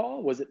good, that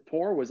call? Was it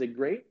poor? Was it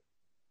great?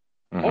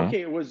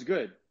 Okay, it was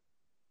good.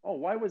 Oh,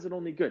 why was it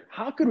only good?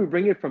 How could we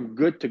bring it from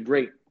good to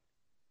great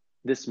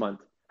this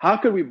month? How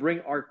could we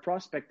bring our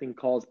prospecting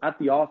calls at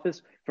the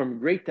office from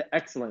great to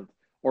excellent,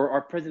 or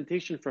our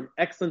presentation from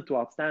excellent to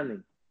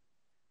outstanding?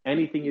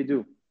 Anything you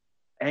do,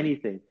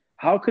 anything.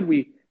 How could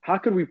we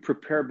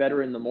prepare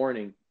better in the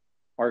morning?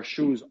 Our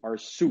shoes, our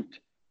suit,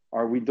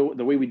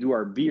 the way we do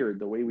our beard,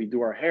 the way we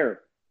do our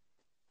hair.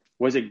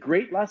 Was it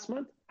great last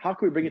month? How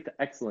can we bring it to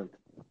excellent?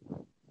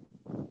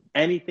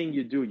 Anything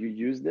you do, you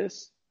use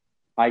this,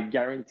 I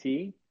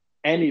guarantee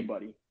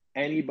anybody,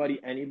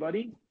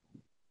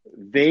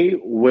 they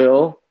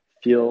will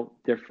feel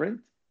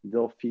different.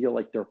 They'll feel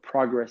like they're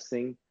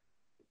progressing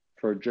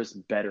for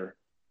just better.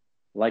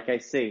 Like I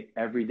say,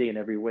 every day in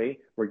every way,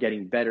 we're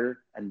getting better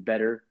and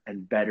better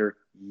and better.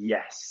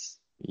 Yes.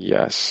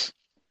 Yes.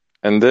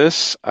 And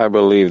this, I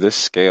believe, this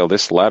scale,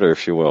 this ladder,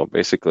 if you will,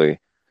 basically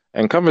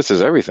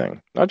encompasses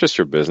everything, not just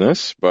your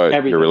business, but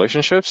your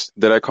relationships.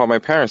 Did I call my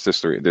parents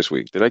this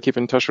week? Did I keep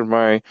in touch with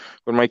my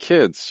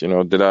kids? You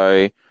know, did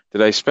I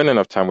Did I spend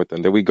enough time with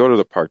them? Did we go to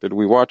the park? Did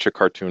we watch a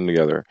cartoon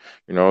together?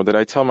 Did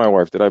I tell my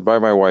wife? Did I buy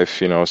my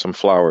wife, some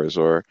flowers?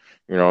 Or,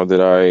 did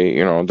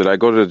I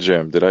go to the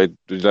gym?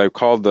 Did I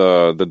call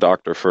the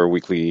doctor for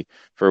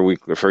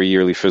for a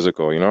yearly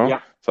physical? Yeah,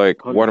 It's like,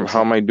 how 100%.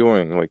 am I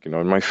doing? Like,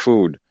 my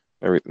food.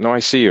 No, I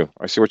see you.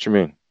 I see what you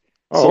mean.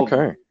 Oh, So,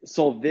 okay.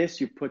 so this,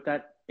 you put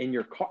that in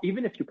your car,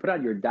 even if you put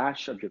out your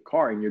dash of your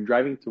car and you're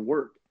driving to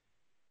work,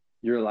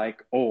 you're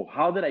like, oh,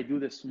 how did I do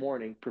this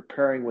morning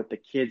preparing with the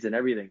kids and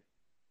everything?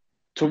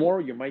 Tomorrow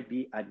you might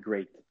be at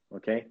great,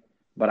 okay?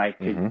 But I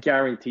Mm-hmm. could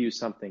guarantee you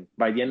something.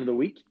 By the end of the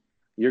week,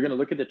 you're gonna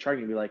look at the chart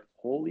and be like,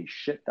 holy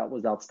shit, that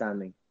was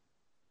outstanding.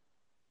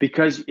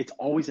 Because it's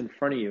always in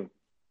front of you.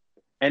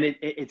 And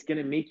it's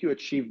gonna make you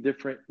achieve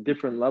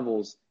different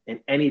levels in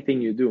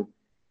anything you do.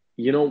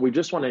 We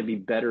just want to be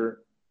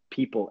better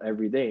people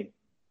every day.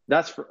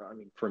 That's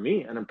for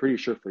me, and I'm pretty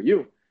sure for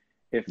you.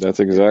 That's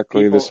If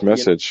exactly this people,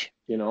 message.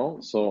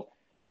 so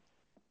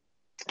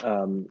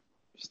um,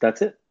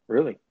 that's it,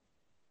 really.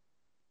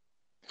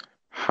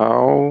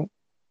 How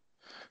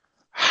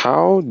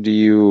how do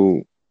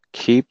you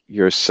keep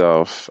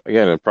yourself,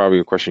 again, it's probably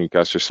a question you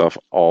ask yourself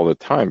all the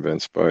time,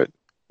 Vince, but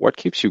what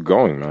keeps you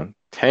going, man?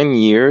 10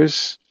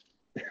 years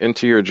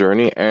into your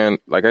journey, and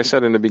like I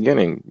said in the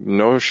beginning,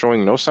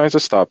 showing no signs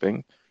of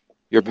stopping.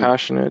 You're Mhm.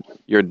 passionate,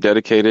 you're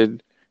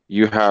dedicated,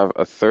 you have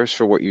a thirst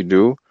for what you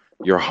do,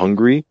 you're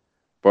hungry,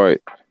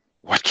 but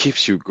what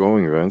keeps you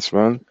going, Vince,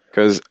 man?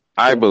 Because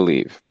I So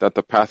believe that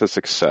the path of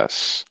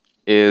success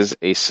is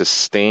a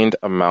sustained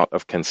amount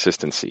of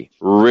consistency,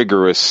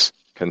 rigorous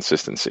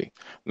consistency.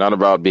 Not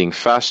about being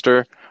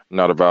faster,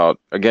 not about,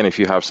 again, if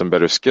you have some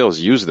better skills,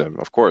 use them,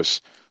 of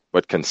course.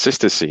 But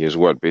consistency is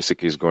what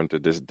basically is going to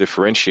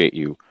differentiate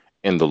you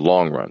in the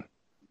long run.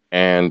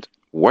 And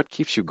what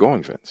keeps you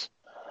going, Vince?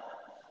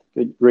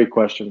 great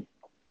question.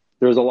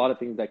 There's a lot of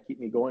things that keep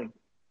me going.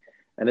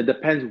 And it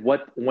depends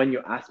when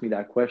you ask me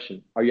that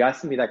question. Are you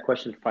asking me that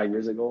question 5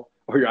 years ago,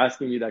 or you're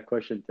asking me that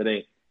question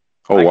today?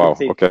 Oh, I could wow.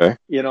 say, Okay.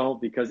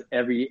 because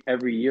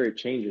every year it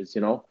changes.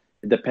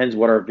 It depends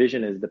what our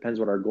vision is. It depends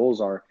what our goals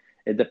are.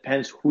 It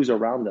depends who's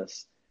around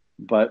us.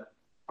 But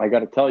I got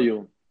to tell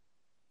you,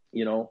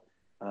 you know,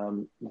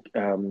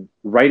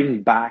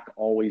 writing back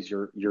always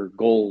your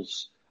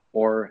goals,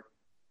 or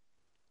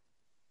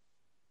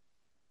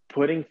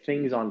putting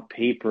things on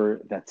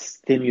paper that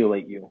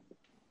stimulate you.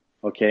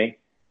 Okay,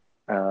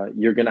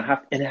 you're gonna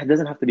have, and it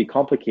doesn't have to be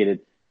complicated.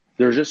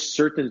 There's just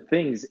certain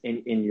things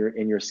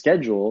in your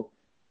schedule,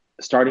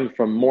 starting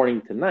from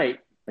morning to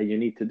night, that you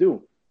need to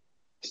do.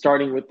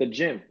 Starting with the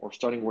gym, or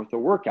starting with the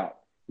workout,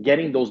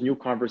 getting those new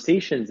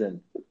conversations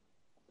in,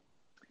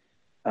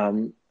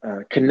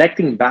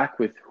 connecting back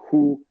with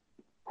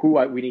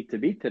we need to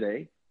be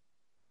today,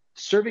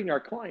 serving our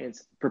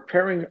clients,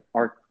 preparing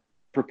our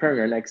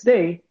next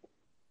day,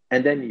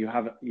 and then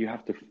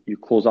you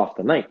close off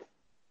the night.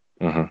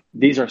 Hmm.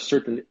 These are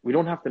certain. We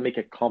don't have to make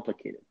it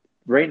complicated.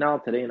 Right now,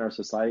 today in our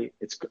society,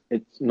 it's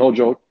no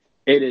joke.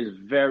 It is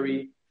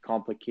very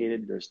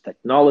complicated. There's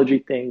technology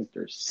things,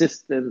 there's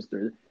systems,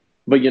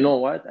 but you know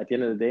what? At the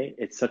end of the day,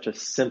 it's such a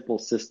simple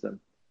system.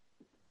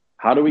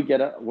 How do we get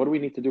up? What do we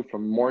need to do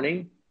from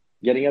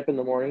getting up in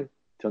the morning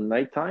till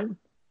nighttime?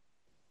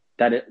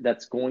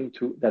 That's going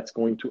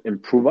to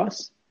improve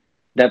us.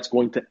 That's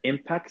going to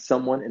impact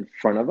someone in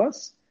front of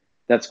us.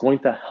 That's going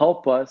to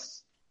help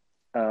us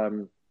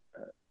um,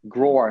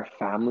 grow our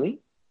family,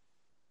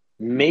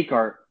 make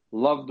our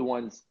loved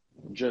ones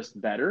just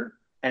better,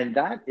 and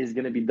that is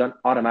going to be done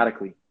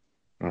automatically.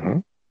 Hmm.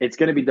 It's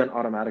going to be done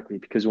automatically,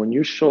 because when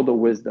you show the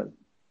wisdom,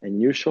 and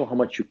you show how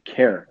much you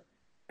care,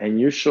 and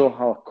you show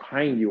how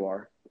kind you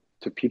are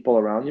to people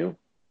around you,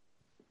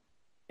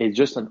 it's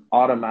just an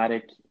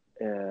automatic.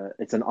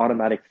 It's an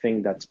automatic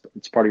thing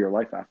it's part of your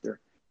life after.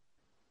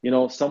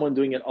 Someone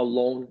doing it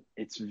alone,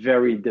 it's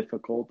very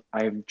difficult.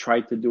 I've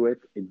tried to do it.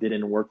 It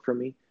didn't work for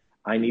me.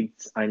 I need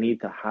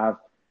to have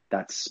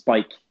that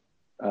spike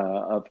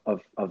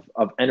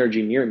of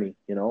energy near me,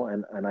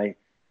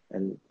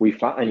 and we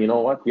found, and you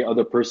know what? The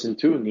other person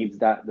too needs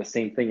the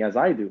same thing as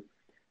I do.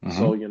 Hmm.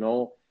 So,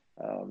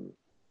 um,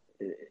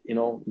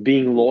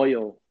 being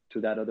loyal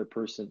to that other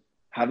person,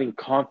 having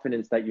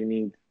confidence that you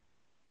need,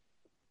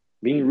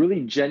 being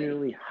really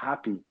genuinely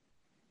happy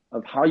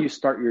of how you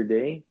start your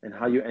day and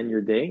how you end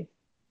your day,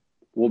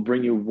 will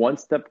bring you one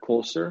step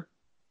closer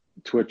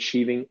to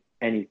achieving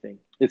anything.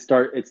 It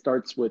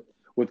starts with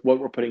what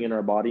we're putting in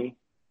our body,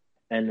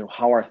 and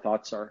how our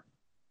thoughts are.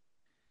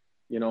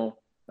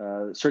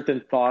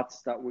 Certain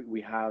thoughts that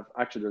we have.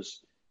 Actually,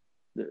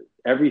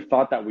 every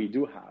thought that we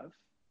do have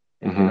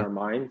in Hmm. our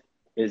mind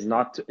is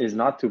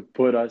not to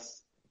put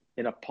us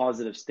in a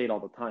positive state all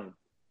the time.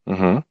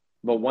 Hmm.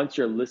 But once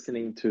you're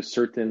listening to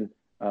certain,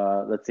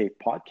 let's say,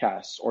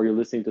 podcasts, or you're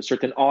listening to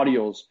certain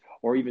audios,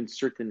 or even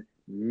certain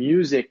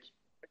music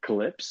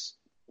clips,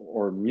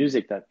 or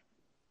music that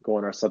go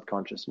in our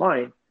subconscious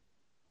mind,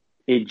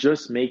 it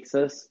just makes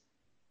us,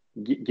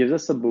 gives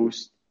us a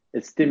boost.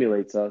 It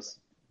stimulates us,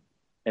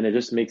 and it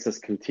just makes us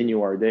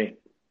continue our day.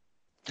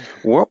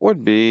 What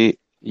would be Go.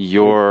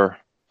 your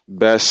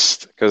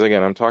best, because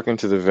again, I'm talking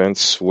to the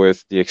Vince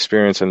with the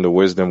experience and the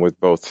wisdom with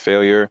both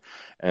failure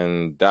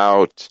and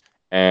doubt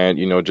and,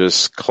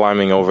 just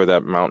climbing over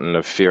that mountain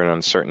of fear and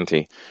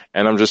uncertainty.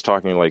 And I'm just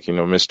talking like,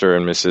 Mr.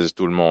 and Mrs.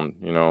 Tout le monde,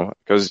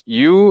 because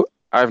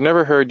I've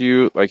never heard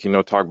you like,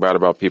 talk bad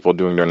about people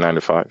doing their 9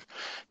 to 5.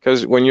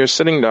 Because when you're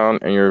sitting down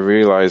and you're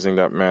realizing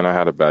that, man, I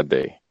had a bad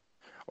day,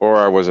 or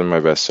I wasn't my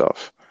best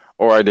self,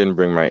 or I didn't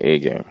bring my A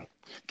game.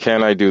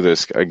 Can I do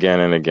this again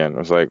and again? I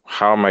was like,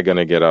 how am I going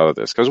to get out of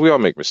this? Because we all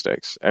make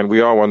mistakes and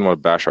we all want to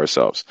bash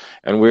ourselves.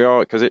 And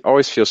because it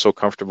always feels so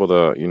comfortable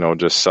to,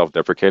 just self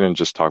deprecate and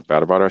just talk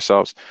bad about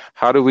ourselves.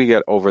 How do we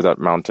get over that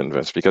mountain,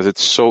 Vince? Because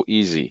it's so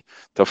easy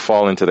to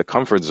fall into the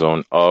comfort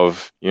zone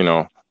of,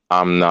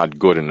 I'm not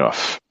good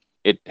enough.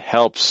 It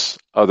helps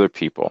other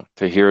people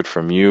to hear it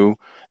from you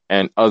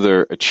and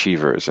other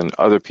achievers and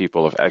other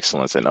people of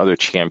excellence and other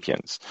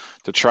champions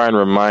to try and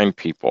remind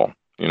people,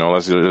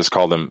 let's just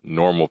call them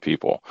normal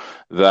people,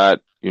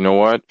 that,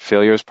 what,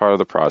 failure is part of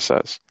the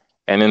process.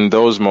 And in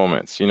those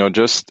moments,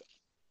 just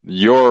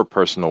your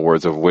personal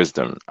words of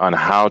wisdom on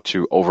how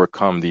to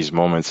overcome these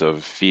moments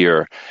of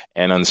fear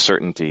and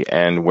uncertainty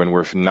and when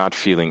we're not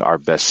feeling our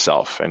best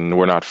self and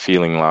we're not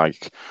feeling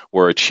like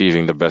we're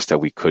achieving the best that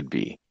we could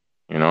be,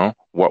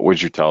 what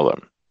would you tell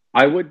them?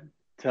 I would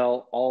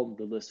tell all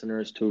the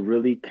listeners to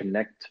really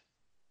connect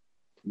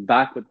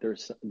back with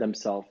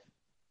themselves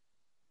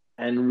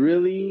and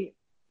really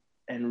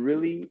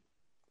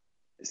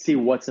see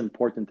what's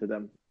important to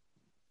them.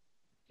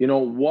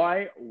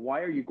 Why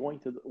are you going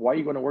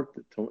to work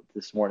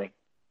this morning?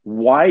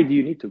 Why do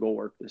you need to go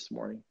work this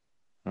morning?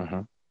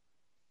 Mm-hmm.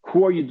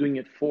 Who are you doing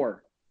it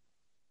for?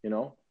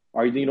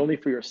 Are you doing it only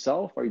for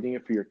yourself? Are you doing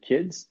it for your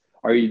kids?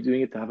 Are you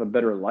doing it to have a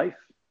better life?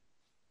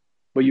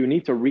 But you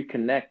need to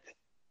reconnect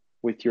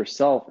with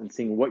yourself and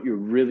seeing what you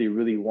really,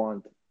 really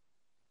want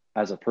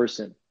as a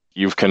person.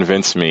 You've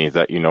convinced me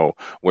that,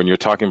 when you're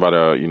talking about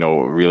a,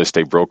 real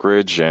estate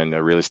brokerage and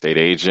a real estate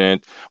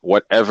agent,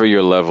 whatever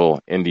your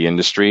level in the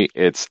industry,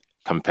 it's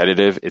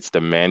competitive, it's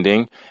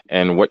demanding.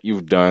 And what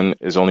you've done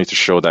is only to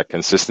show that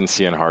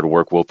consistency and hard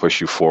work will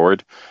push you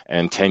forward.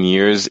 And 10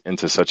 years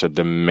into such a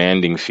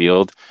demanding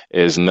field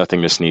is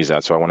nothing to sneeze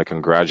at. So I want to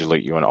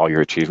congratulate you on all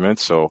your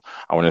achievements. So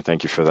I want to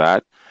thank you for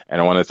that. And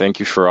I want to thank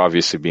you for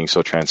obviously being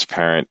so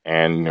transparent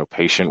and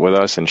patient with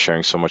us and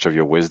sharing so much of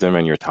your wisdom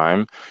and your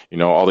time.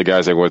 All the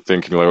guys that were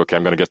thinking like, okay,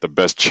 I'm going to get the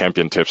best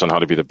champion tips on how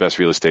to be the best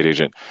real estate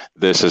agent.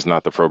 This is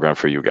not the program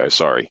for you guys.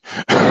 Sorry.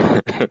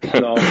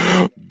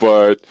 No.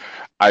 But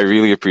I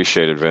really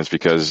appreciate it, Vince,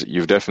 because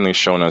you've definitely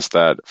shown us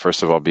that,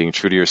 first of all, being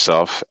true to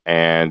yourself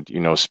and,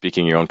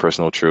 speaking your own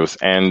personal truth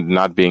and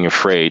not being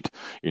afraid,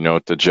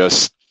 to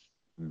just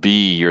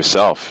be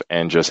yourself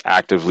and just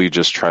actively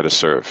just try to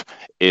serve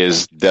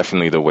is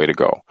definitely the way to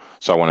go.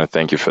 So I want to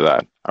thank you for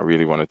that. I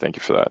really want to thank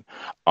you for that.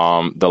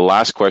 The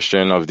last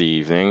question of the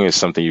evening is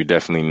something you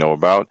definitely know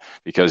about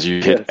because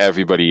you hit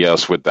everybody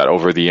else with that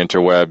over the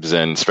interwebs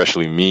and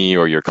especially me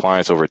or your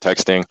clients over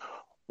texting.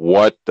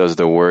 What does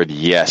the word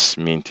yes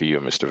mean to you,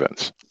 Mr.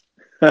 Vince?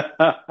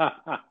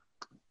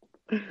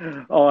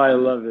 Oh, I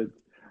love it.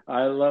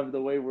 I love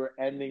the way we're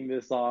ending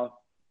this off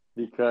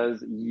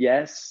because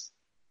yes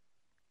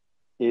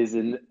is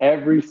in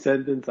every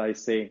sentence I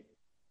say.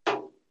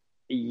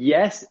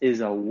 Yes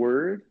is a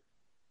word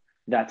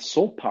that's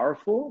so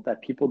powerful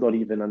that people don't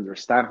even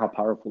understand how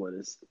powerful it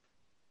is.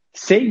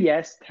 Say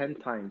yes 10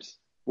 times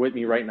with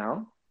me right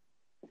now,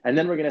 and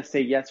then we're going to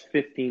say yes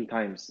 15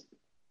 times,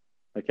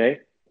 okay?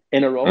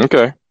 In a row.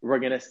 Okay. We're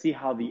going to see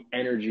how the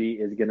energy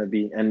is going to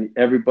be, and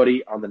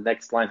everybody on the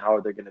next line, how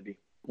they're going to be,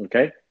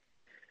 okay?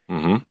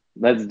 Mm-hmm.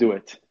 Let's do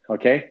it.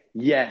 Okay.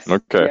 Yes.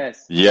 Okay.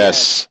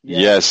 Yes.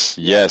 Yes. Yes.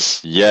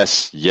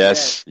 Yes.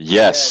 Yes.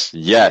 Yes. Yes.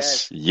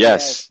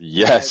 Yes.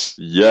 Yes.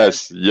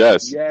 Yes. Yes.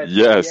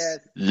 Yes.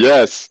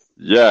 Yes.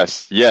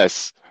 Yes.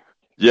 Yes.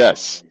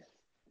 Yes.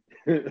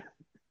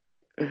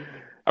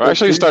 I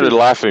actually started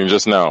laughing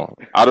just now,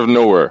 out of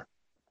nowhere.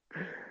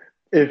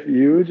 If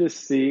you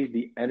just see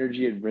the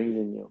energy it brings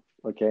in you,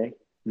 okay?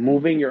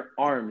 Moving your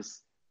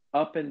arms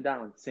up and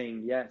down,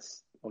 saying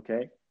yes,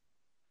 okay?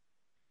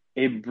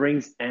 It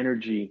brings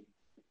energy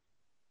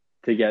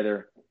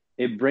together.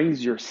 It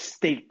brings your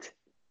state,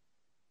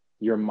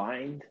 your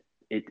mind.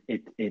 It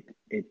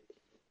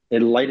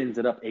lightens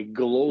it up. It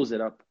glows it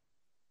up.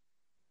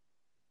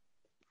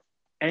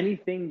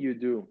 Anything you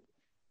do,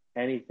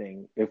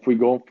 anything, if we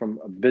go from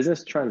a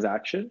business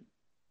transaction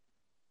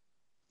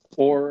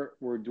or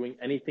we're doing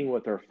anything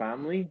with our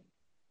family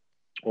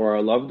or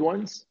our loved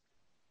ones,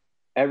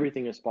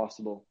 everything is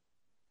possible.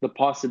 The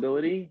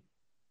possibility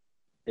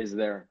is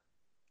there.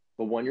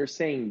 But when you're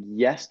saying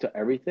yes to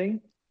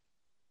everything,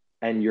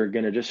 and you're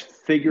going to just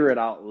figure it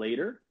out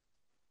later,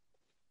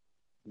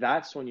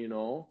 that's when you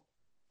know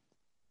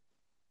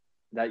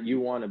that you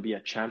want to be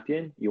a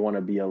champion, you want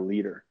to be a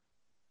leader.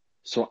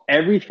 So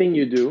everything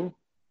you do,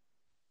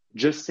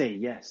 just say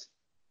yes.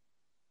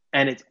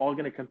 And it's all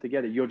going to come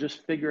together. You'll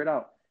just figure it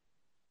out.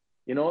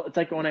 It's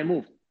like when I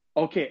move.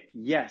 Okay,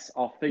 yes,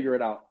 I'll figure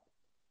it out.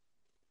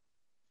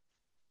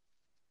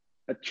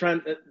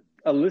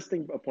 a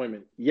listing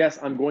appointment. Yes,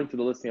 I'm going to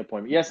the listing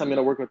appointment. Yes, I'm going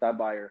to work with that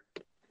buyer.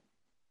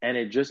 And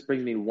it just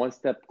brings me one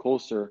step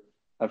closer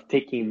of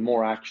taking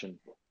more action.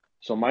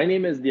 So my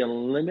name is the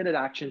Unlimited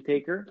Action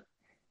Taker,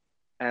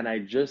 and I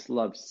just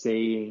love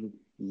saying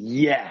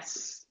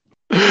yes.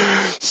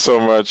 So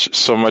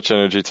much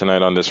energy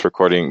tonight on this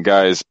recording.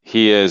 Guys,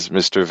 he is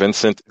Mr.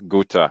 Vincent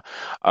Gutta.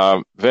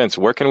 Vince,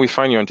 where can we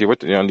find you on the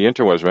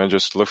interwebs, man?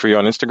 Just look for you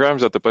on Instagram.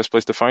 Is that the best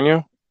place to find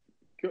you?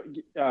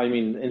 I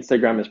mean,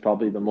 Instagram is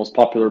probably the most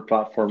popular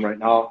platform right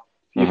now.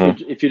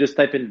 If you just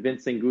type in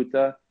Vincent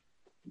Gutta,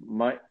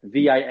 my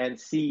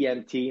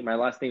Vincent, my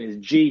last name is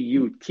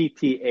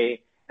Gutta,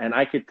 and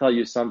I could tell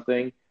you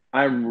something.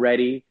 I'm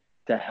ready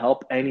to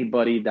help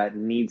anybody that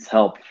needs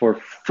help for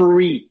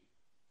free.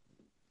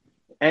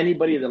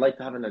 Anybody that like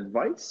to have an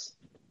advice,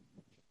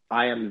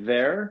 I am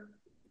there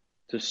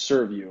to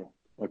serve you,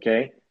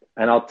 okay?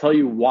 And I'll tell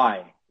you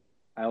why.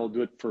 I will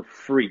do it for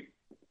free.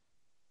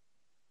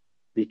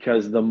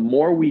 Because the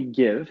more we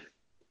give,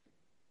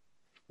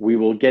 we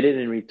will get it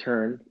in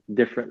return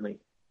differently.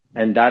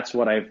 And that's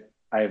what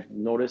I've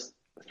noticed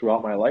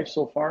throughout my life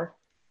so far.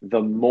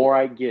 The more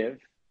I give,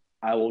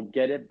 I will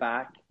get it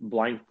back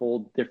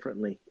blindfold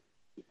differently.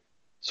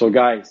 So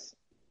guys,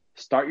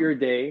 start your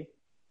day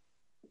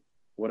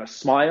with a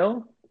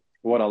smile,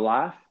 with a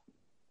laugh,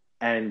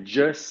 and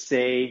just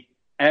say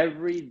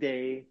every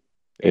day,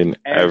 in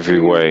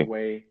every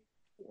way,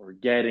 we're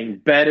getting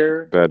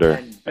better,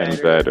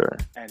 and better.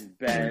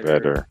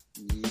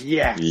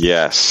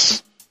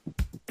 Yes.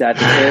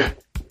 That's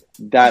it.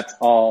 That's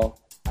all.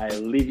 I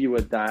leave you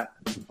with that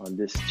on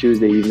this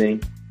Tuesday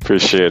evening.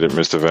 Appreciate it,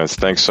 Mr. Vince.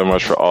 Thanks so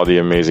much for all the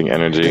amazing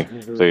energy.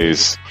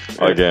 Please,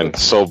 again,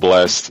 so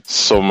blessed,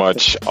 so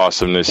much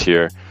awesomeness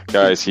here.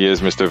 Guys, he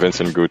is Mr.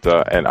 Vincent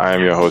Gutta, and I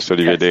am your host,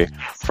 Olivier Day,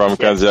 from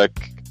Quebec,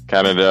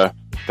 Canada.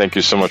 Thank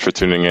you so much for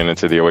tuning in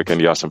into the Awaken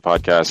the Awesome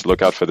podcast.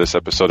 Look out for this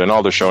episode and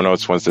all the show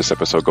notes once this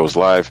episode goes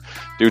live.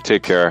 Do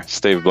take care.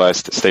 Stay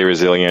blessed. Stay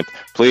resilient.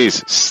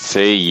 Please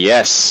say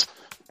yes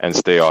and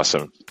stay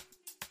awesome.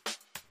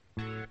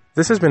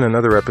 This has been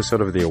another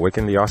episode of the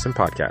Awaken the Awesome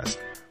podcast.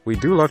 We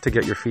do love to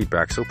get your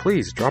feedback, so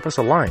please drop us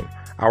a line.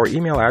 Our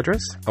email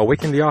address,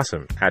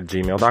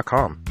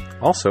 awakentheawesome@gmail.com.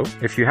 Also,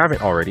 if you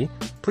haven't already,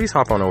 please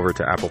hop on over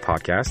to Apple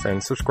Podcasts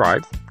and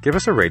subscribe, give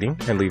us a rating,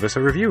 and leave us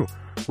a review.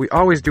 We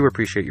always do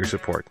appreciate your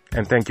support,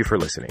 and thank you for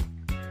listening.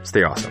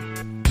 Stay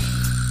awesome.